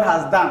 what God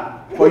has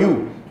done for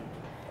you.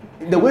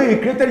 The way He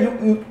created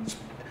you,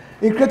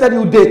 He created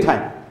you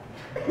daytime.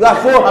 You are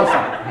so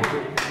handsome.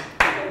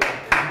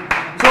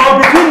 So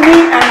between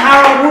me and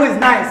Harold, who is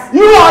nice?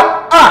 You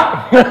are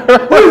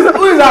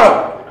who is Harold?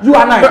 You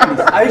are nice, please.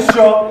 Are you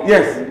sure?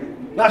 Yes.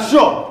 Not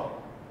sure.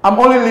 I'm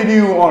only leading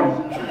you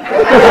on.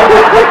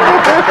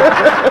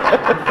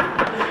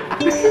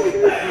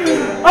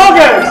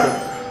 Okay.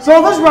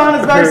 So this round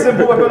is very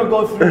simple. We're going to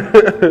go through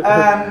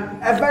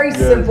a very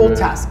simple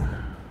task.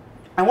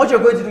 And what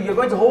you're going to do, you're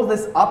going to hold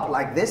this up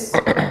like this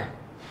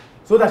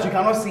so that you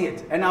cannot see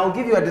it. And I'll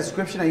give you a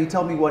description and you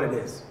tell me what it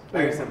is.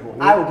 Very simple.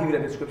 I will give you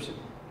the description.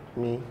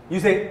 Me? You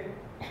say,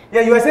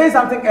 yeah, you were saying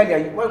something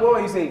earlier. What were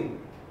you saying?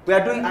 We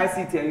are doing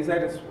ICT and you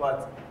said it's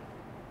what?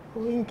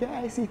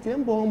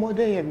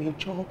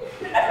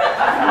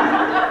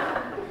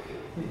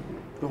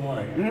 Don't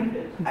worry.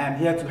 I am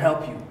here to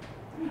help you.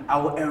 I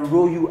will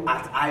enroll you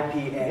at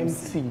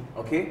IPMC.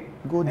 Okay?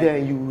 Go there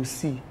and you will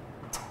see.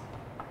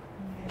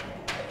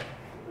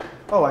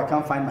 Oh, I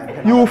can't find my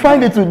pen. You will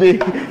find it today.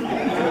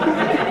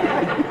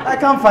 I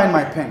can't find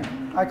my pen.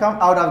 I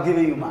would have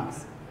given you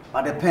marks.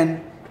 But the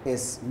pen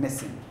is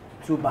missing.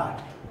 Too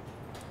bad.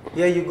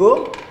 Here you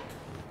go.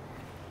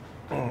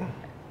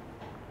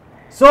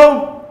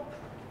 So,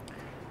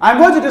 I'm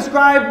going to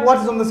describe what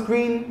is on the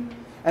screen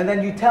and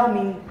then you tell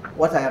me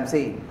what I am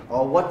saying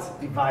or what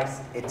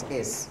device it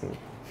is.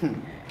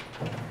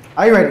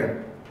 Are you ready?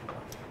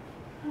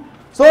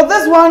 So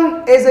this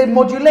one is a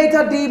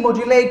modulator,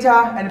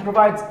 demodulator, and it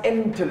provides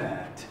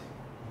internet.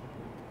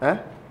 Huh?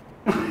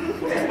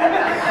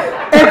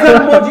 It's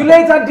a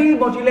modulator,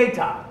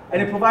 demodulator,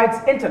 and it provides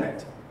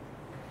internet.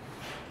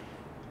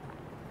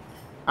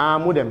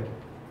 Modem.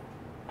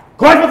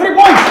 Correct for 3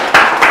 points.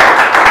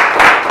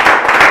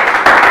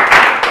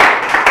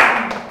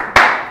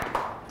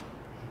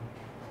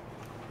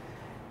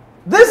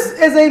 This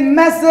is a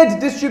message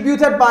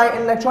distributed by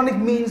electronic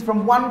means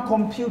from one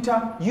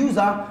computer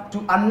user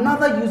to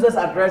another user's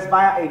address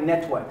via a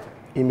network.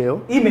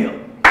 Email. Email.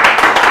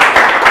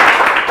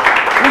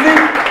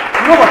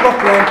 You know what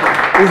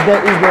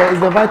is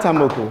the vital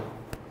milk?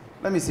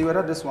 Let me see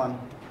whether this one,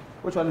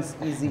 which one is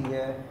easy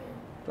here,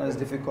 which one is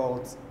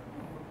difficult.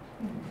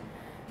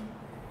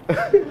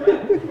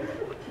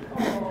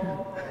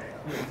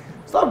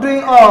 Stop doing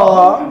you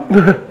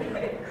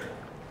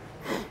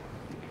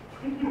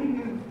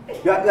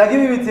are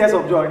giving me tears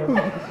of joy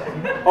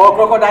or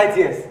crocodile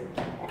tears?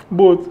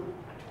 Both.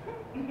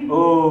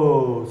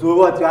 Oh, so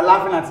what? You are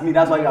laughing at me,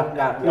 that's why you are...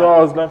 No, I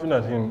was laughing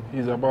at him.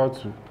 He's about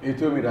to. He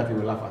told me that he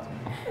will laugh at me.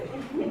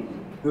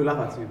 He will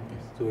laugh at you?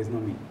 So it's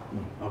not me?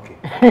 No. Okay.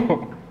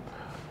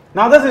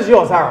 Now this is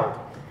yours, Harold.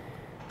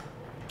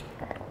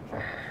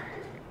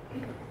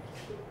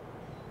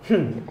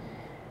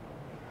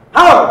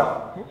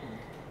 Harold,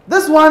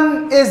 this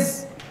one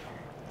is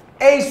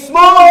a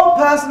small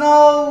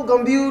personal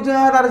computer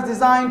that is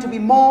designed to be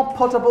more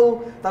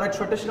portable than a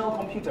traditional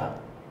computer.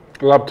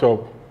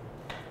 Laptop.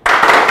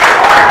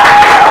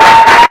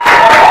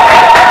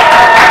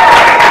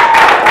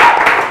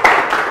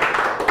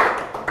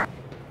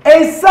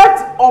 A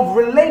set of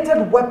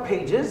related web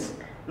pages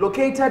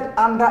located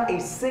under a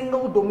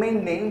single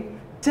domain name,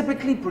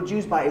 typically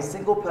produced by a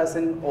single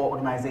person or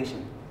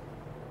organization.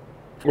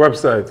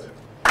 Website.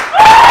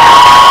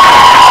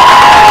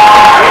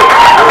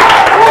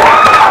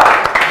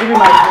 Give me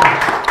my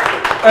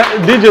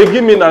phone. DJ,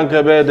 give me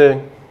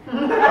Nankebede.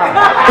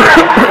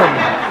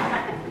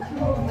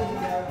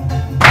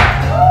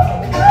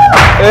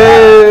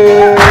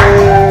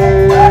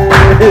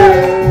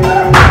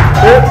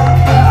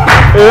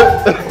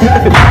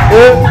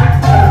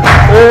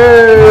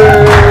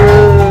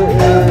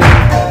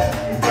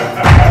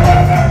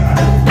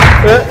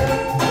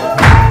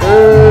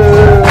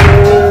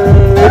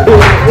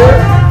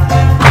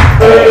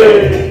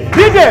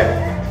 DJ,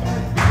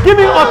 give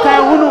me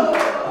Otayhunu.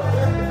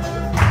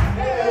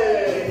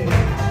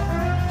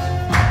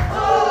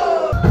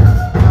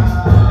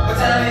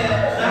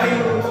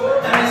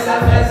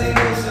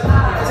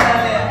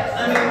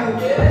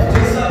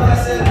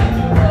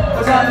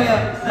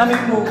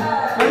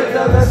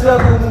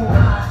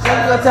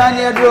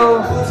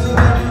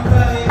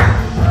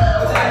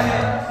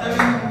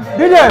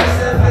 DJ,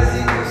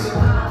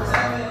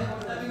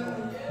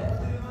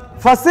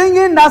 for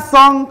singing that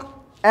song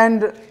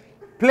and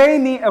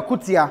playing me a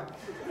kutia,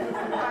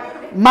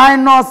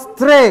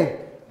 -3.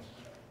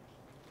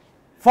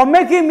 For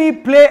making me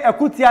play a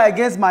kutia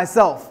against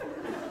myself,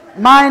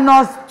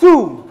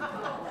 -2.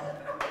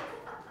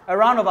 A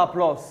round of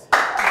applause.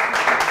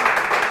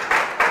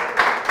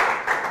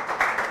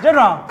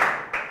 General,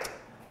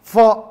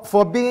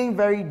 for being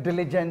very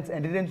diligent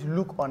and didn't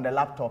look on the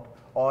laptop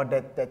or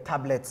the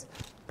tablet,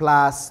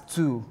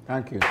 +2.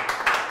 Thank you.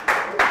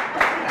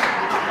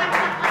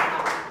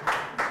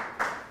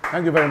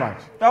 Thank you very much.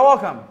 You're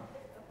welcome.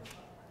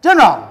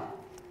 General,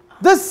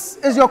 this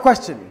is your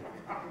question.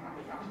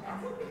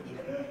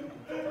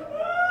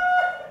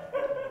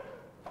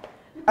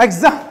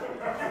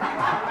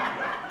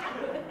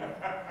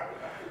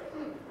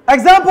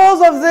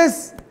 Examples of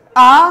this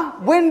are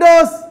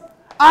Windows,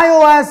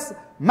 iOS,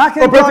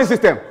 Macintosh. Operating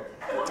system.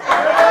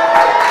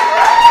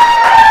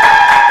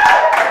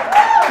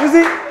 You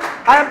see,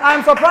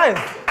 I'm surprised.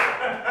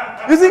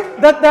 You see,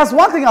 there's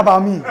one thing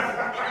about me.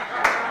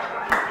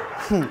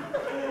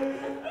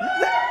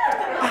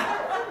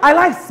 I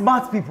like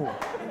smart people.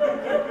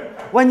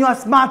 When you are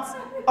smart,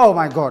 oh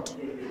my God.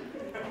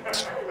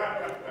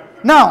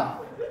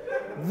 Now,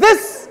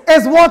 this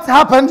is what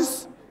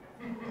happens.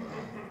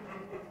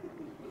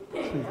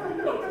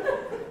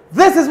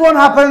 This is what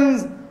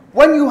happens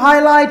when you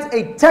highlight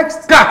a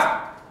text. Cut!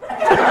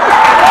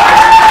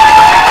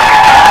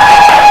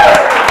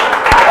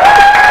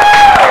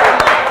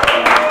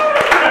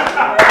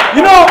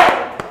 You know,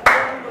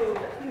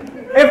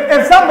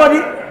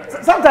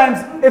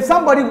 if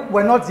somebody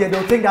were not here,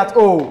 they'll think that,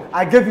 oh,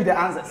 I gave you the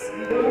answers.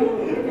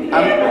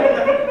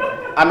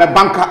 I'm a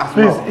banker as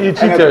Please, well. he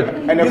cheated.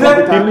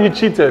 He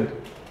cheated.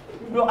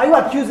 No, are you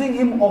accusing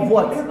him of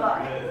what?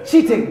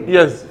 Cheating?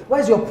 Yes.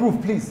 Where's your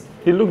proof, please?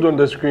 He looked on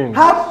the screen.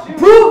 How?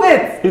 Prove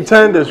it! He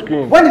turned the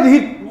screen. When did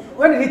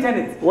he turn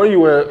it? When you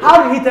were...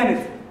 How did he turn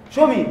it?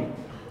 Show me.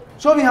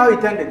 Show me how he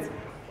turned it.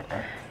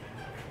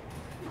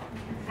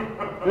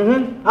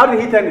 How did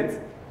he turn it?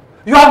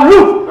 You have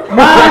looked! -2!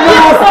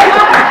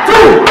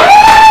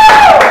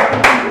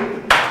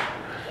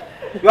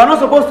 You are not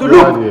supposed to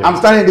look. I'm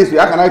standing this way.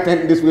 How can I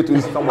turn this way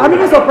to someone? I'm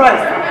even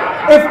surprised.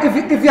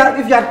 If you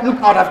had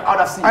looked, I would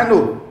have seen. I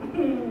know.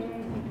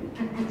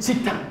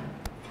 Cheater.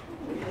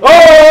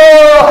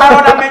 Oh,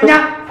 Harold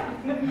Amenyah.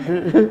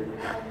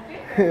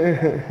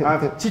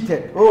 I've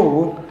cheated.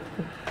 Oh.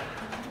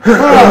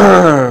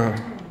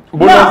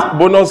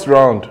 Bonus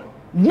round.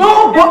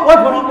 No,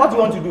 what do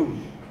you want to do?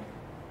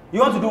 You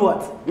want to do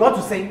what? You want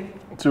to sing?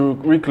 To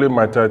reclaim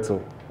my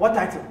title. What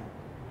title?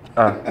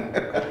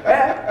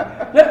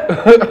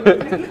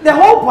 The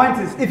whole point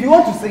is, if you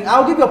want to sing,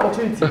 I'll give you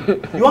opportunity.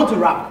 You want to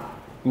rap?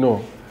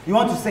 No. You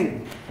want to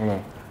sing? No.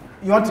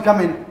 You want to come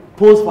and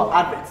pose for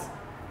adverts?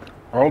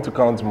 I want to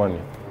count money.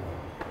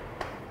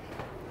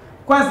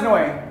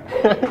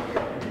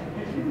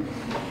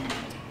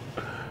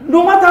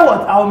 No matter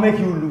what, I'll make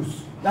you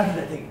lose. That is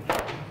the thing.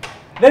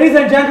 Ladies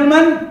and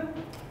gentlemen,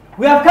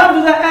 we have come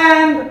to the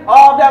end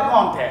of the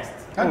contest.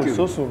 Thank you.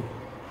 So soon.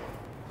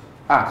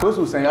 So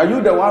soon, saying, are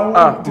you the one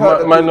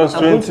who minus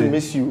 20? I'm going to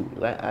miss you.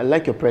 I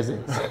like your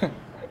presence.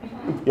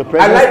 Your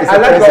presence is a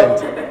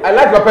present. I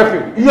like your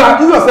perfume. You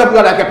yourself, you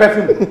are like a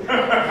perfume.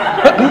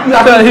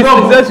 He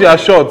says you are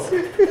short.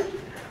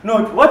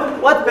 No,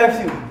 what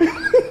perfume?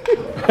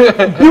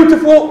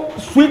 Beautiful,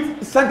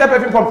 sweet, scented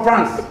perfume from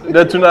France.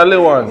 The Tunale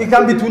one. It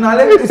can be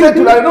Tunale. You say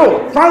Tunale?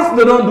 No, France,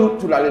 they don't do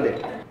Tunale there.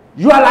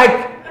 You are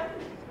like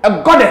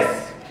a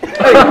goddess.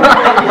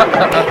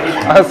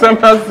 As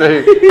sometimes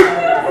say.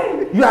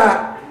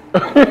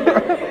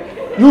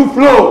 You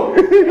flow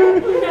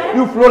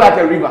like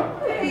a river.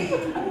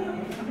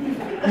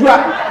 You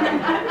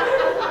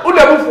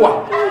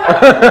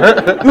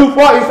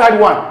fall inside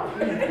one.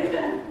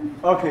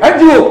 Okay.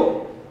 And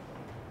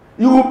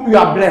you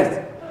are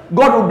blessed.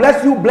 God will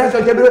bless you, bless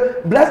your children,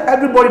 bless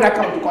everybody that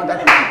comes to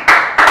contact you.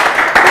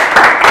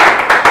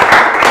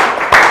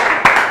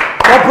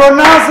 For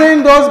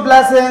pronouncing those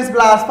blessings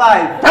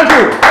 +5. Thank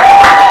you.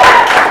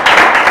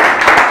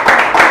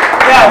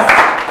 Yes.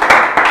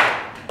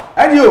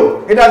 And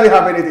you, he doesn't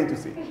have anything to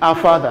say. Our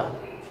Father,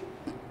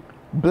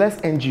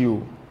 bless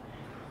NGO.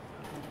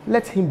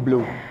 Let him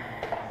blow.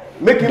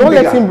 Don't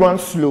let him run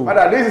slow.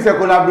 Father, this is a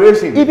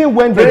collaboration. Even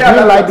when the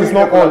green light is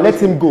not on,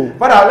 let him go.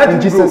 Father, let him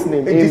in Jesus' go.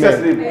 name. In Amen. Jesus'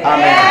 name.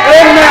 Amen.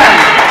 Amen.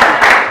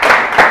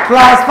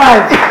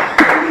 +5.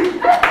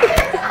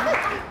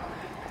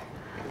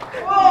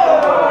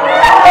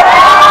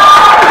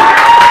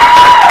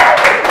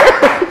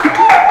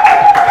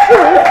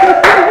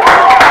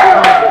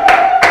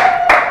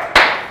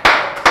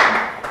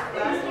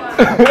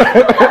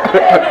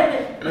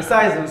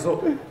 Besides and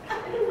so.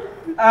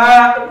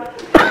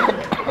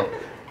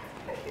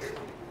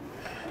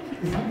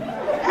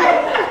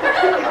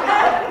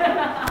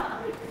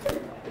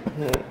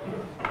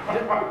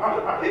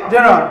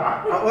 General,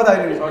 what are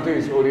you doing? Something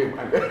is holding. So,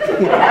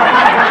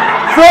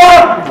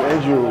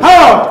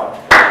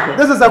 Harold,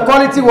 this is a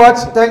quality watch.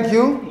 Thank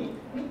you.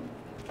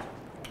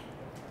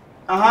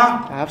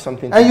 I have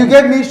something. And you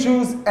gave me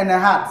shoes and a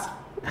hat.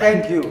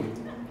 Thank you.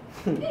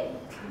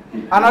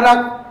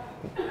 Another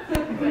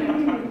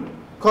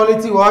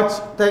quality watch.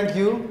 Thank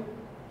you.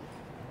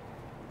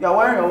 You are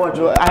wearing a watch.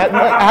 No,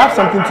 I have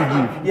something to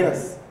give.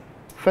 Yes.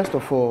 First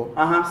of all,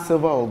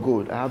 silver or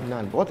gold. I have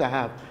none. What I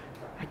have.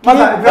 If you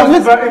have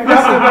silver and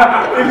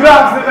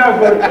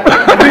gold,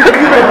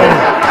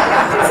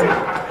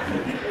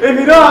 if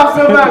you don't have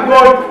silver and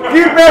gold,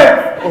 keep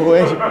it. Oh,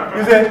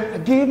 you say, I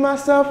give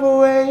myself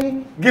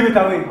away. Give it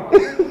away.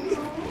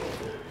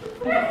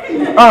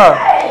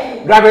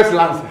 Driver's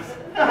license.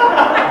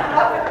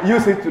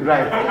 Use it to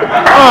drive.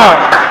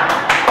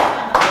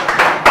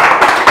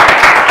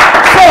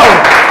 So,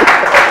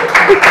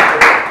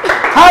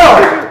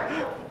 Harold,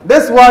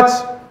 this watch,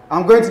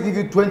 I'm going to give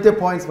you 20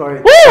 points for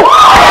it.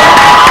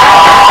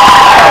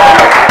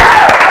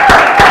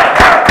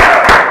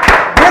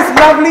 This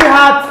lovely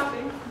hat,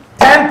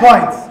 10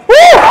 points.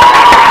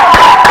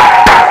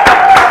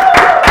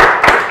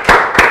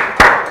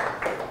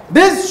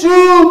 This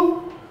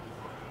shoe,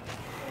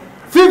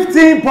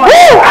 15 points.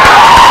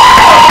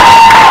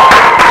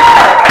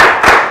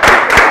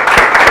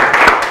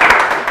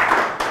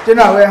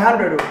 General, we're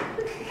 100.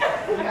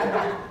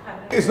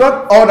 It's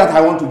not all that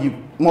I want to give.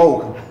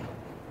 More.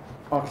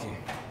 Okay.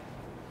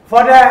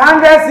 For the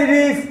 100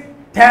 cities,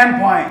 10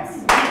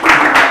 points.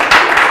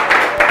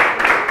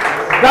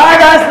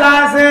 Driver's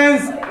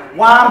license,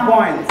 1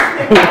 point.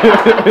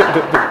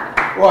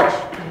 Watch.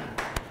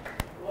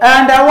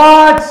 And the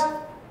watch,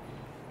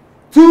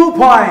 2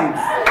 points.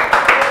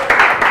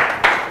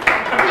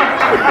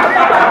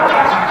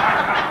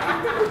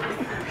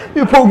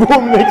 People go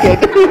make it.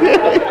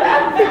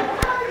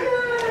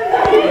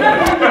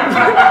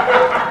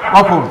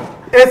 iPhone.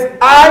 It's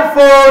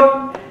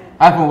iPhone.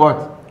 iPhone what?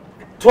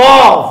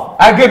 12.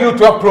 I gave you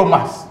 12 Pro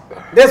Max.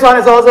 This one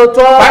is also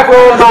 12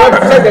 Pro Max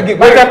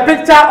with a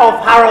picture of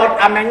Harold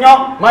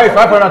Amenyah. My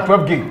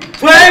 512 gig.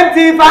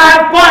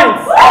 25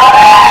 points.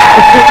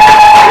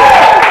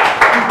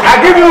 I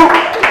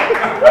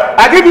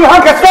give you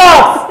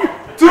handkerchief.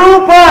 2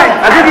 points.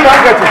 I give you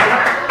handkerchief.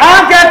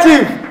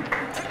 Handkerchief.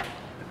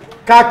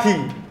 Khaki,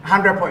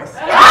 100 points.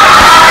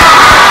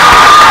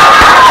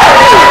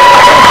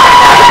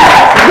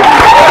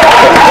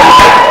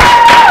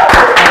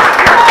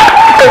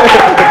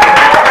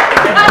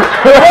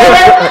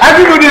 I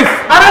give you this.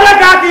 Another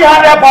khaki,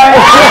 100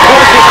 points.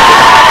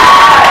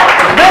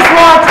 This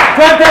watch,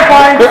 20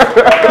 points.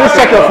 Please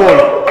check your phone.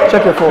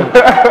 Check your phone.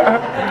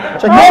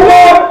 Check your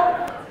phone.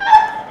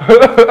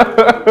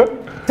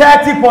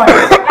 30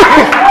 points.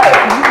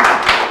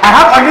 I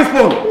have on this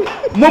phone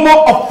Momo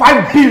of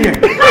 5 billion.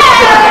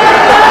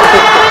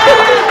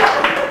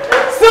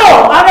 So,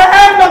 at the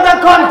end of the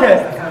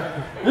contest,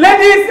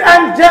 ladies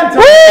and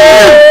gentlemen,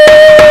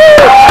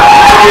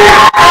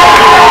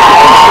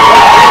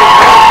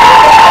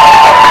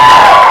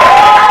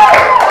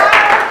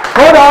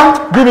 hold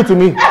on. Give it to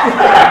me.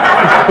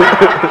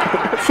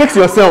 Fix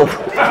yourself.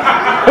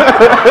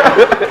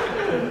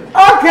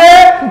 Okay.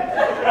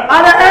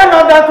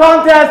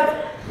 contest,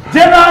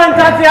 Jeneral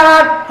Ntatia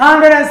had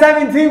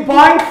 117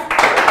 points.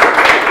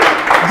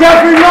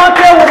 Jeffrey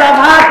Nortey would have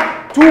had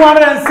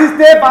 260,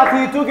 but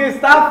he took his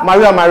stuff.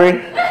 Maria.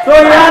 So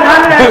he had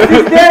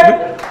 160.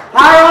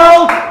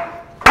 Harold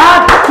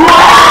had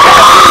 200.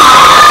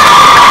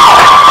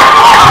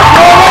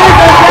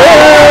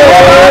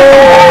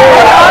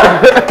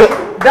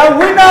 The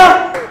winner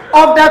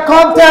of the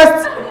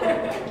contest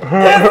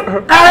is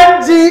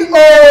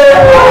NGO.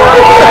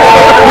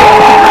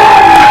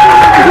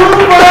 2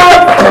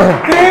 phones,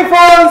 3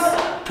 phones.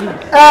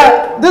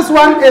 This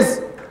one is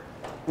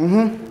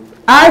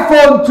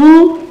iPhone 2.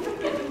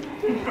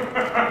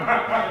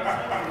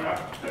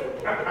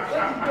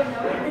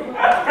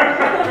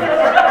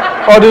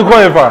 How do you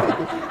call it for?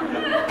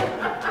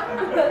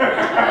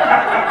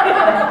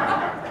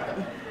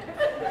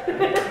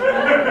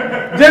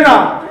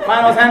 General,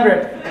 mine was 100.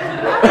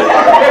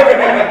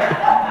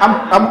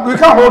 We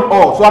can't hold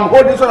all, so I'm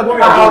holding so that when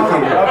we are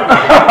talking.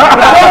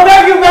 So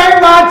thank you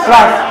very much.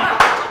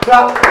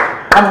 Class,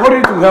 I'm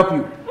holding to help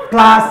you.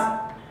 Plus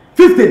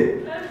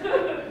 50.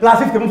 Plus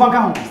 50.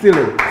 Still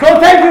in. So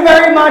thank you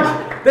very much.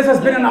 This has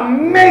been an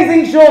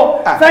amazing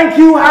show. Thank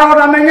you, Harold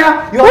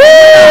Amenyah.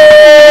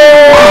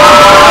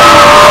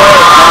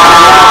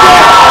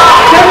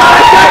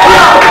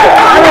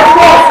 And of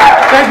course,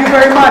 thank you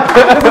very much.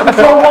 This is the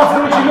show. What's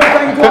Good? You know,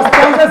 thank you to our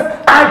sponsors,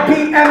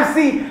 IPMC.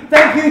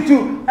 Thank you to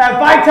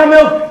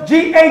Vitamilk,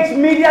 GH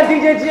Media,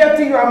 DJ GFT.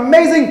 You're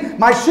amazing.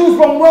 My shoes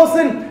from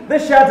Wilson.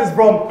 This shirt is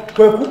from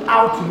Kweku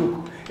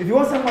Outlook. If you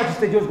want somewhere to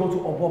stay, just go to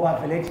Oboba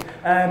Village.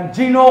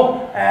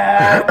 Gino,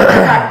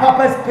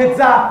 Papa's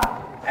Pizza,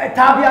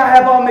 Tabia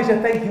Herbal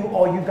Mission. Thank you,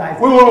 all you guys.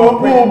 We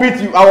will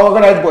beat you, our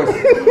organized boys. We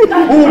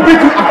will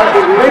beat you.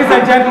 Ladies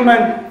and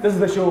gentlemen, this is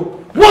the show.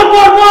 What?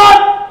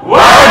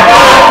 What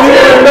do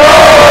you know?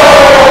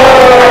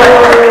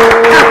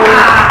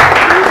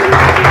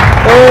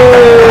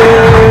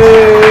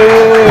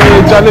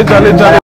 Hey, Jolly.